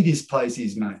crazy this place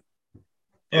is, mate.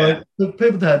 Yeah. Like,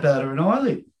 people don't bat an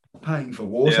eyelid paying for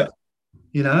water,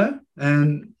 you know?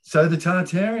 And so the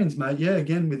Tartarians, mate, yeah,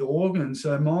 again, with organs.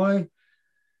 So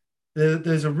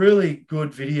there's a really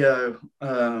good video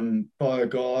by a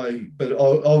guy, but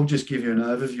I'll just give you an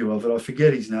overview of it. I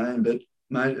forget his name, but,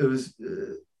 mate, it was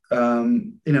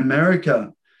in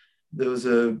America, there was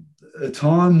a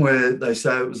time where they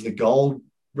say it was the gold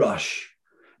rush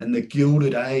and the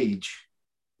Gilded Age.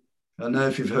 I don't know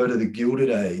if you've heard of the Gilded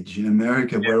Age in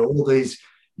America, where all these,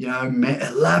 you know,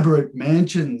 elaborate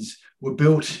mansions were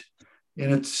built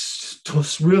in a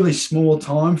really small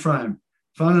time frame.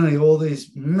 Funnily, all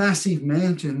these massive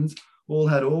mansions all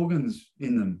had organs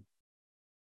in them.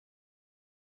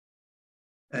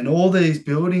 And all these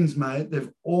buildings, mate, they've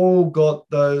all got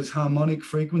those harmonic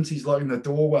frequencies, like in the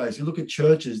doorways. You look at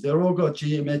churches, they're all got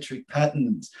geometric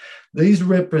patterns. These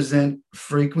represent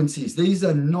frequencies. These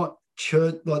are not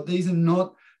church, like these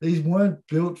weren't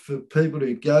built for people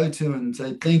to go to and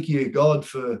say, thank you, God,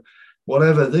 for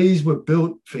whatever. These were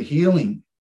built for healing.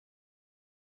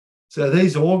 So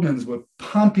these organs were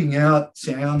pumping out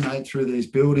sound, mate, through these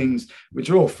buildings, which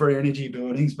are all free energy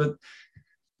buildings, but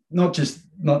not just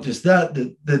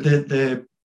that, they're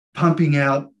pumping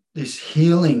out this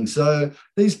healing. So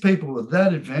these people with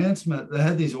that advancement, they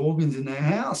had these organs in their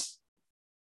house.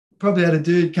 Probably had a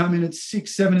dude come in at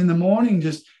 6, 7 in the morning,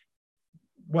 just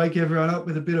wake everyone up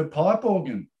with a bit of pipe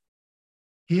organ,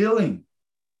 healing.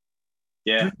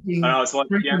 Yeah, drinking, I know, it's like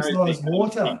frequency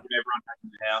water. Everyone had in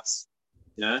the house.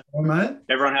 You know, mate?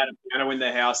 Everyone had a piano in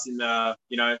their house in a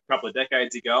couple of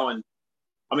decades ago. And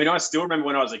I mean, I still remember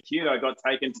when I was a kid, I got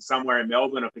taken to somewhere in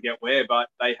Melbourne, I forget where, but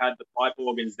they had the pipe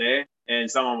organs there and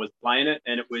someone was playing it.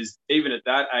 And it was, even at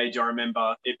that age, I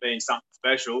remember it being something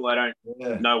special. I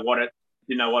don't know what it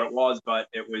was, but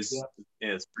it was,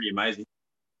 it's pretty amazing.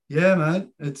 Yeah, mate.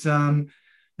 It's, and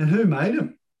who made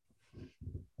them?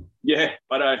 Yeah,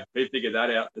 I know. Who figured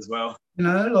that out as well? You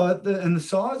know, like and the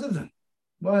size of them.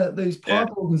 Well, these pipe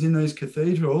organs in these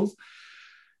cathedrals,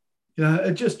 you know,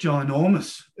 are just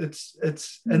ginormous.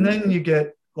 And then you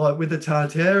get, like, with the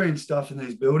Tartarian stuff in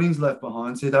these buildings left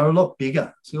behind, see, they were a lot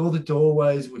bigger. See, all the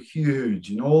doorways were huge,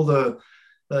 and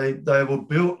they were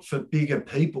built for bigger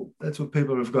people. That's what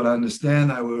people have got to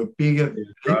understand. They were bigger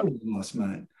people than us,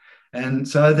 mate. And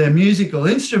so their musical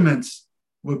instruments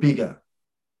were bigger.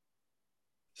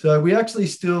 So we actually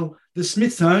still, the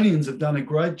Smithsonians have done a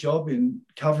great job in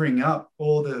covering up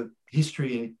all the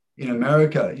history in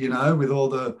America, you know, with all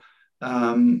the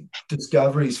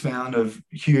discoveries found of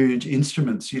huge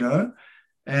instruments, you know.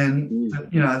 And,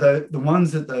 you know, the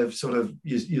ones that they've sort of,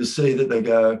 you'll see that they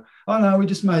go, oh, no, we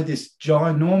just made this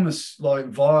ginormous, like,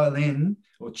 violin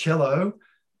or cello,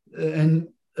 and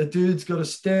a dude's got to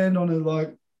stand on a,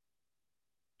 like,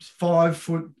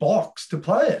 5-foot box to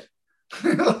play it.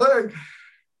 Like,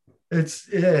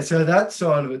 so that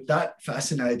side of it, that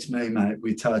fascinates me, mate,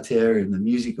 with Tartaria and the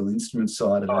musical instrument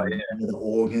side of it, and the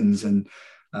organs, and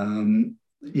and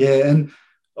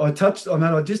I just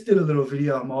did a little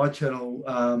video on my channel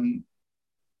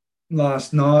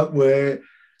last night where,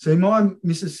 so my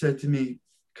missus said to me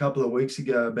a couple of weeks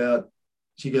ago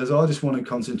she goes, I just want to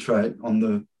concentrate on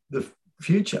the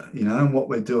future, and what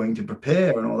we're doing to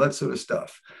prepare and all that sort of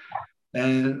stuff.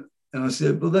 And I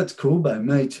said, well, that's cool, babe,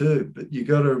 me too. But you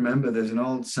got to remember there's an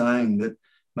old saying that,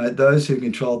 mate, those who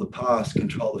control the past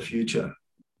control the future.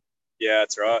 Yeah,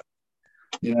 that's right.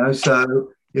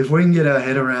 So if we can get our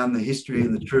head around the history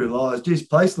and the true lies, geez,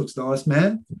 place looks nice,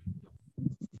 man.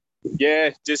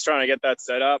 Yeah, just trying to get that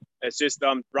set up. It's just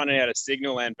I'm running out of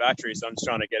signal and battery, so I'm just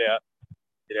trying to get out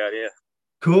here.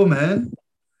 Cool, man.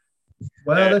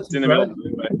 Wow, Yeah, that's it's in the middle great. of the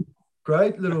moonway.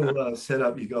 Great little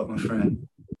setup you got, my friend.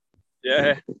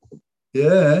 Yeah.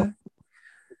 Yeah.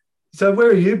 So where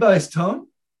are you based, Tom?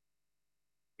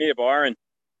 Here, Byron.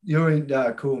 You're in,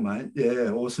 cool, mate.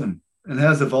 Yeah, awesome. And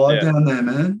how's the vibe Yeah. down there,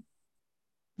 man?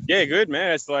 Yeah, good,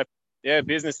 man. It's like,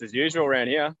 business as usual around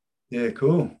here. Yeah,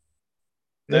 cool.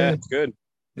 Yeah, Yeah, it's good.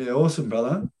 yeah, awesome,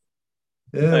 brother.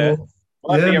 Oh, Yeah, yeah. well,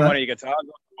 I'll have to yeah, get mate. one of your guitars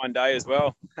one day as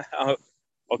well.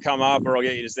 I'll come up or I'll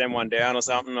get you to send one down or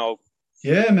something. I'll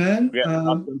Yeah, man. get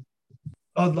custom.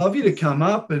 I'd love you to come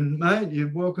up, and mate,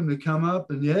 you're welcome to come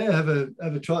up and yeah, have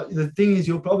a try. The thing is,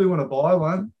 you'll probably want to buy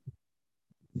one.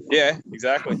 Yeah,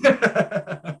 exactly.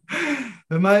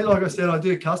 But mate, like I said, I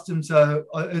do custom, so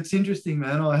it's interesting,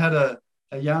 man. I had a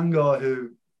young guy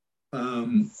who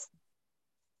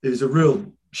is a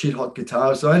real shit hot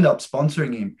guitarist, so I ended up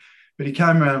sponsoring him. But he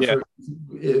came around Yeah.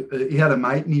 he had a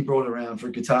mate and he brought around for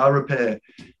guitar repair,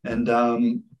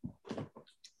 and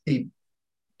he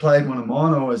played one of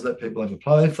mine. I always let people have a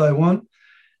play if they want.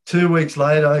 2 weeks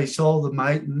later, he sold the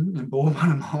mate and bought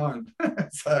one of mine.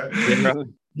 So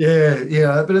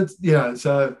yeah, but it's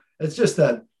so it's just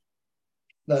that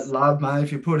love, mate.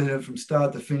 If you put in it from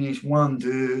start to finish, one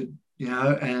dude,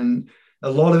 and a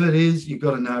lot of it is you've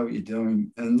got to know what you're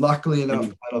doing. And luckily enough,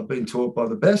 mate, I've been taught by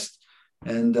the best.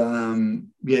 And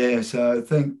so I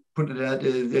think putting it out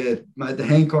there, mate, the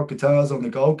Hancock guitars on the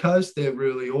Gold Coast, they're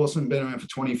really awesome. Been around for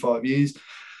 25 years,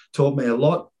 taught me a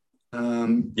lot.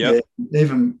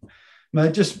 Even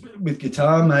mate, just with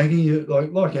guitar making, you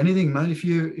like anything, mate.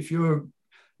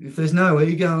 If there's no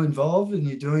ego involved and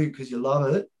you're doing it because you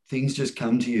love it, things just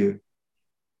come to you.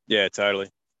 Yeah, totally.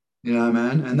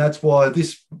 Man. And that's why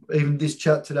this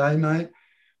chat today, mate,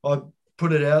 I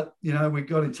put it out, we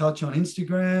got in touch on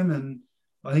Instagram, and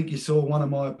I think you saw one of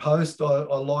my posts. I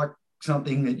liked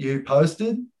something that you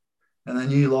posted, and then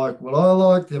you liked what I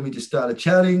liked. Then we just started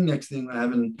chatting. Next thing we're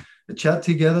having a chat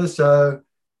together. So,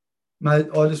 mate,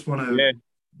 I just want to,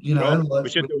 we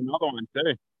should do another one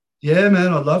too. Yeah,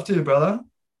 man, I'd love to, brother.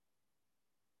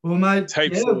 Well, mate,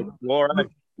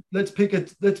 let's pick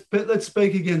it. Let's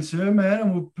speak again soon, man,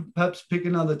 and we'll perhaps pick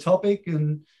another topic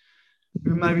and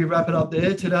we'll maybe wrap it up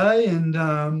there today. And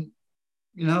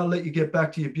I'll let you get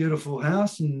back to your beautiful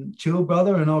house and chill,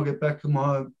 brother, and I'll get back to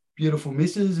my beautiful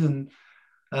missus. And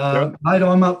mate,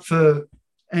 I'm up for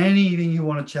anything you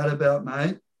want to chat about,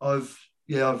 mate. I've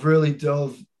really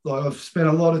delved. I've spent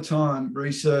a lot of time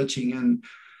researching, and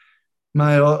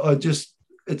mate,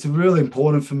 it's really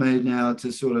important for me now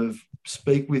to sort of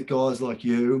speak with guys like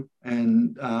you.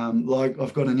 And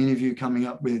I've got an interview coming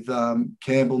up with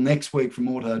Campbell next week from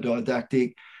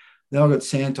Autodidactic. Then I've got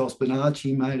Santos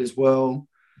Bonacci, mate, as well.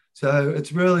 So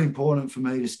it's really important for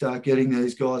me to start getting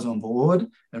these guys on board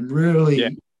and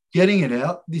really getting it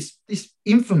out. This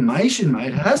information,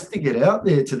 mate, has to get out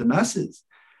there to the masses.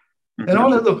 And I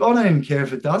don't even care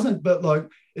if it doesn't, but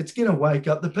it's going to wake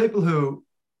up the people who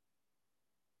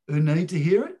need to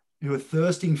hear it, who are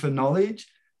thirsting for knowledge.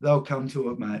 They'll come to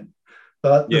it, mate.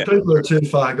 But the people who are too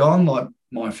far gone, like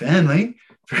my family,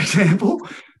 for example,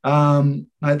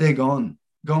 mate, they're gone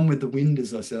with the wind,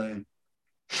 as I say.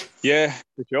 Yeah,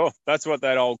 for sure. That's what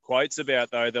that old quote's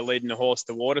about, though, the leading the horse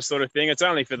to water sort of thing. It's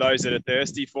only for those that are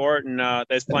thirsty for it, and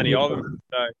there's plenty of them.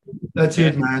 So that's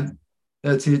it, man.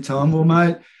 That's it, Tom. Well,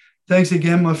 mate, thanks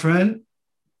again, my friend.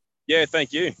 Yeah,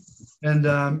 thank you. And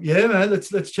mate,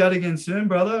 let's chat again soon,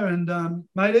 brother. And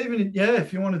mate, even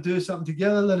if you want to do something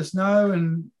together, let us know,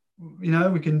 and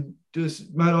we can do this,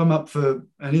 mate. I'm up for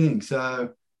anything.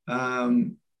 So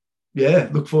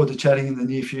look forward to chatting in the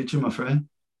near future, my friend.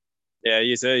 Yeah,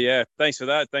 you too. Yeah, thanks for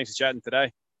that. Thanks for chatting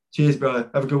today. Cheers, bro.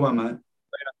 Have a good one, mate. Later.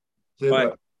 See you,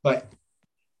 bro. Bye.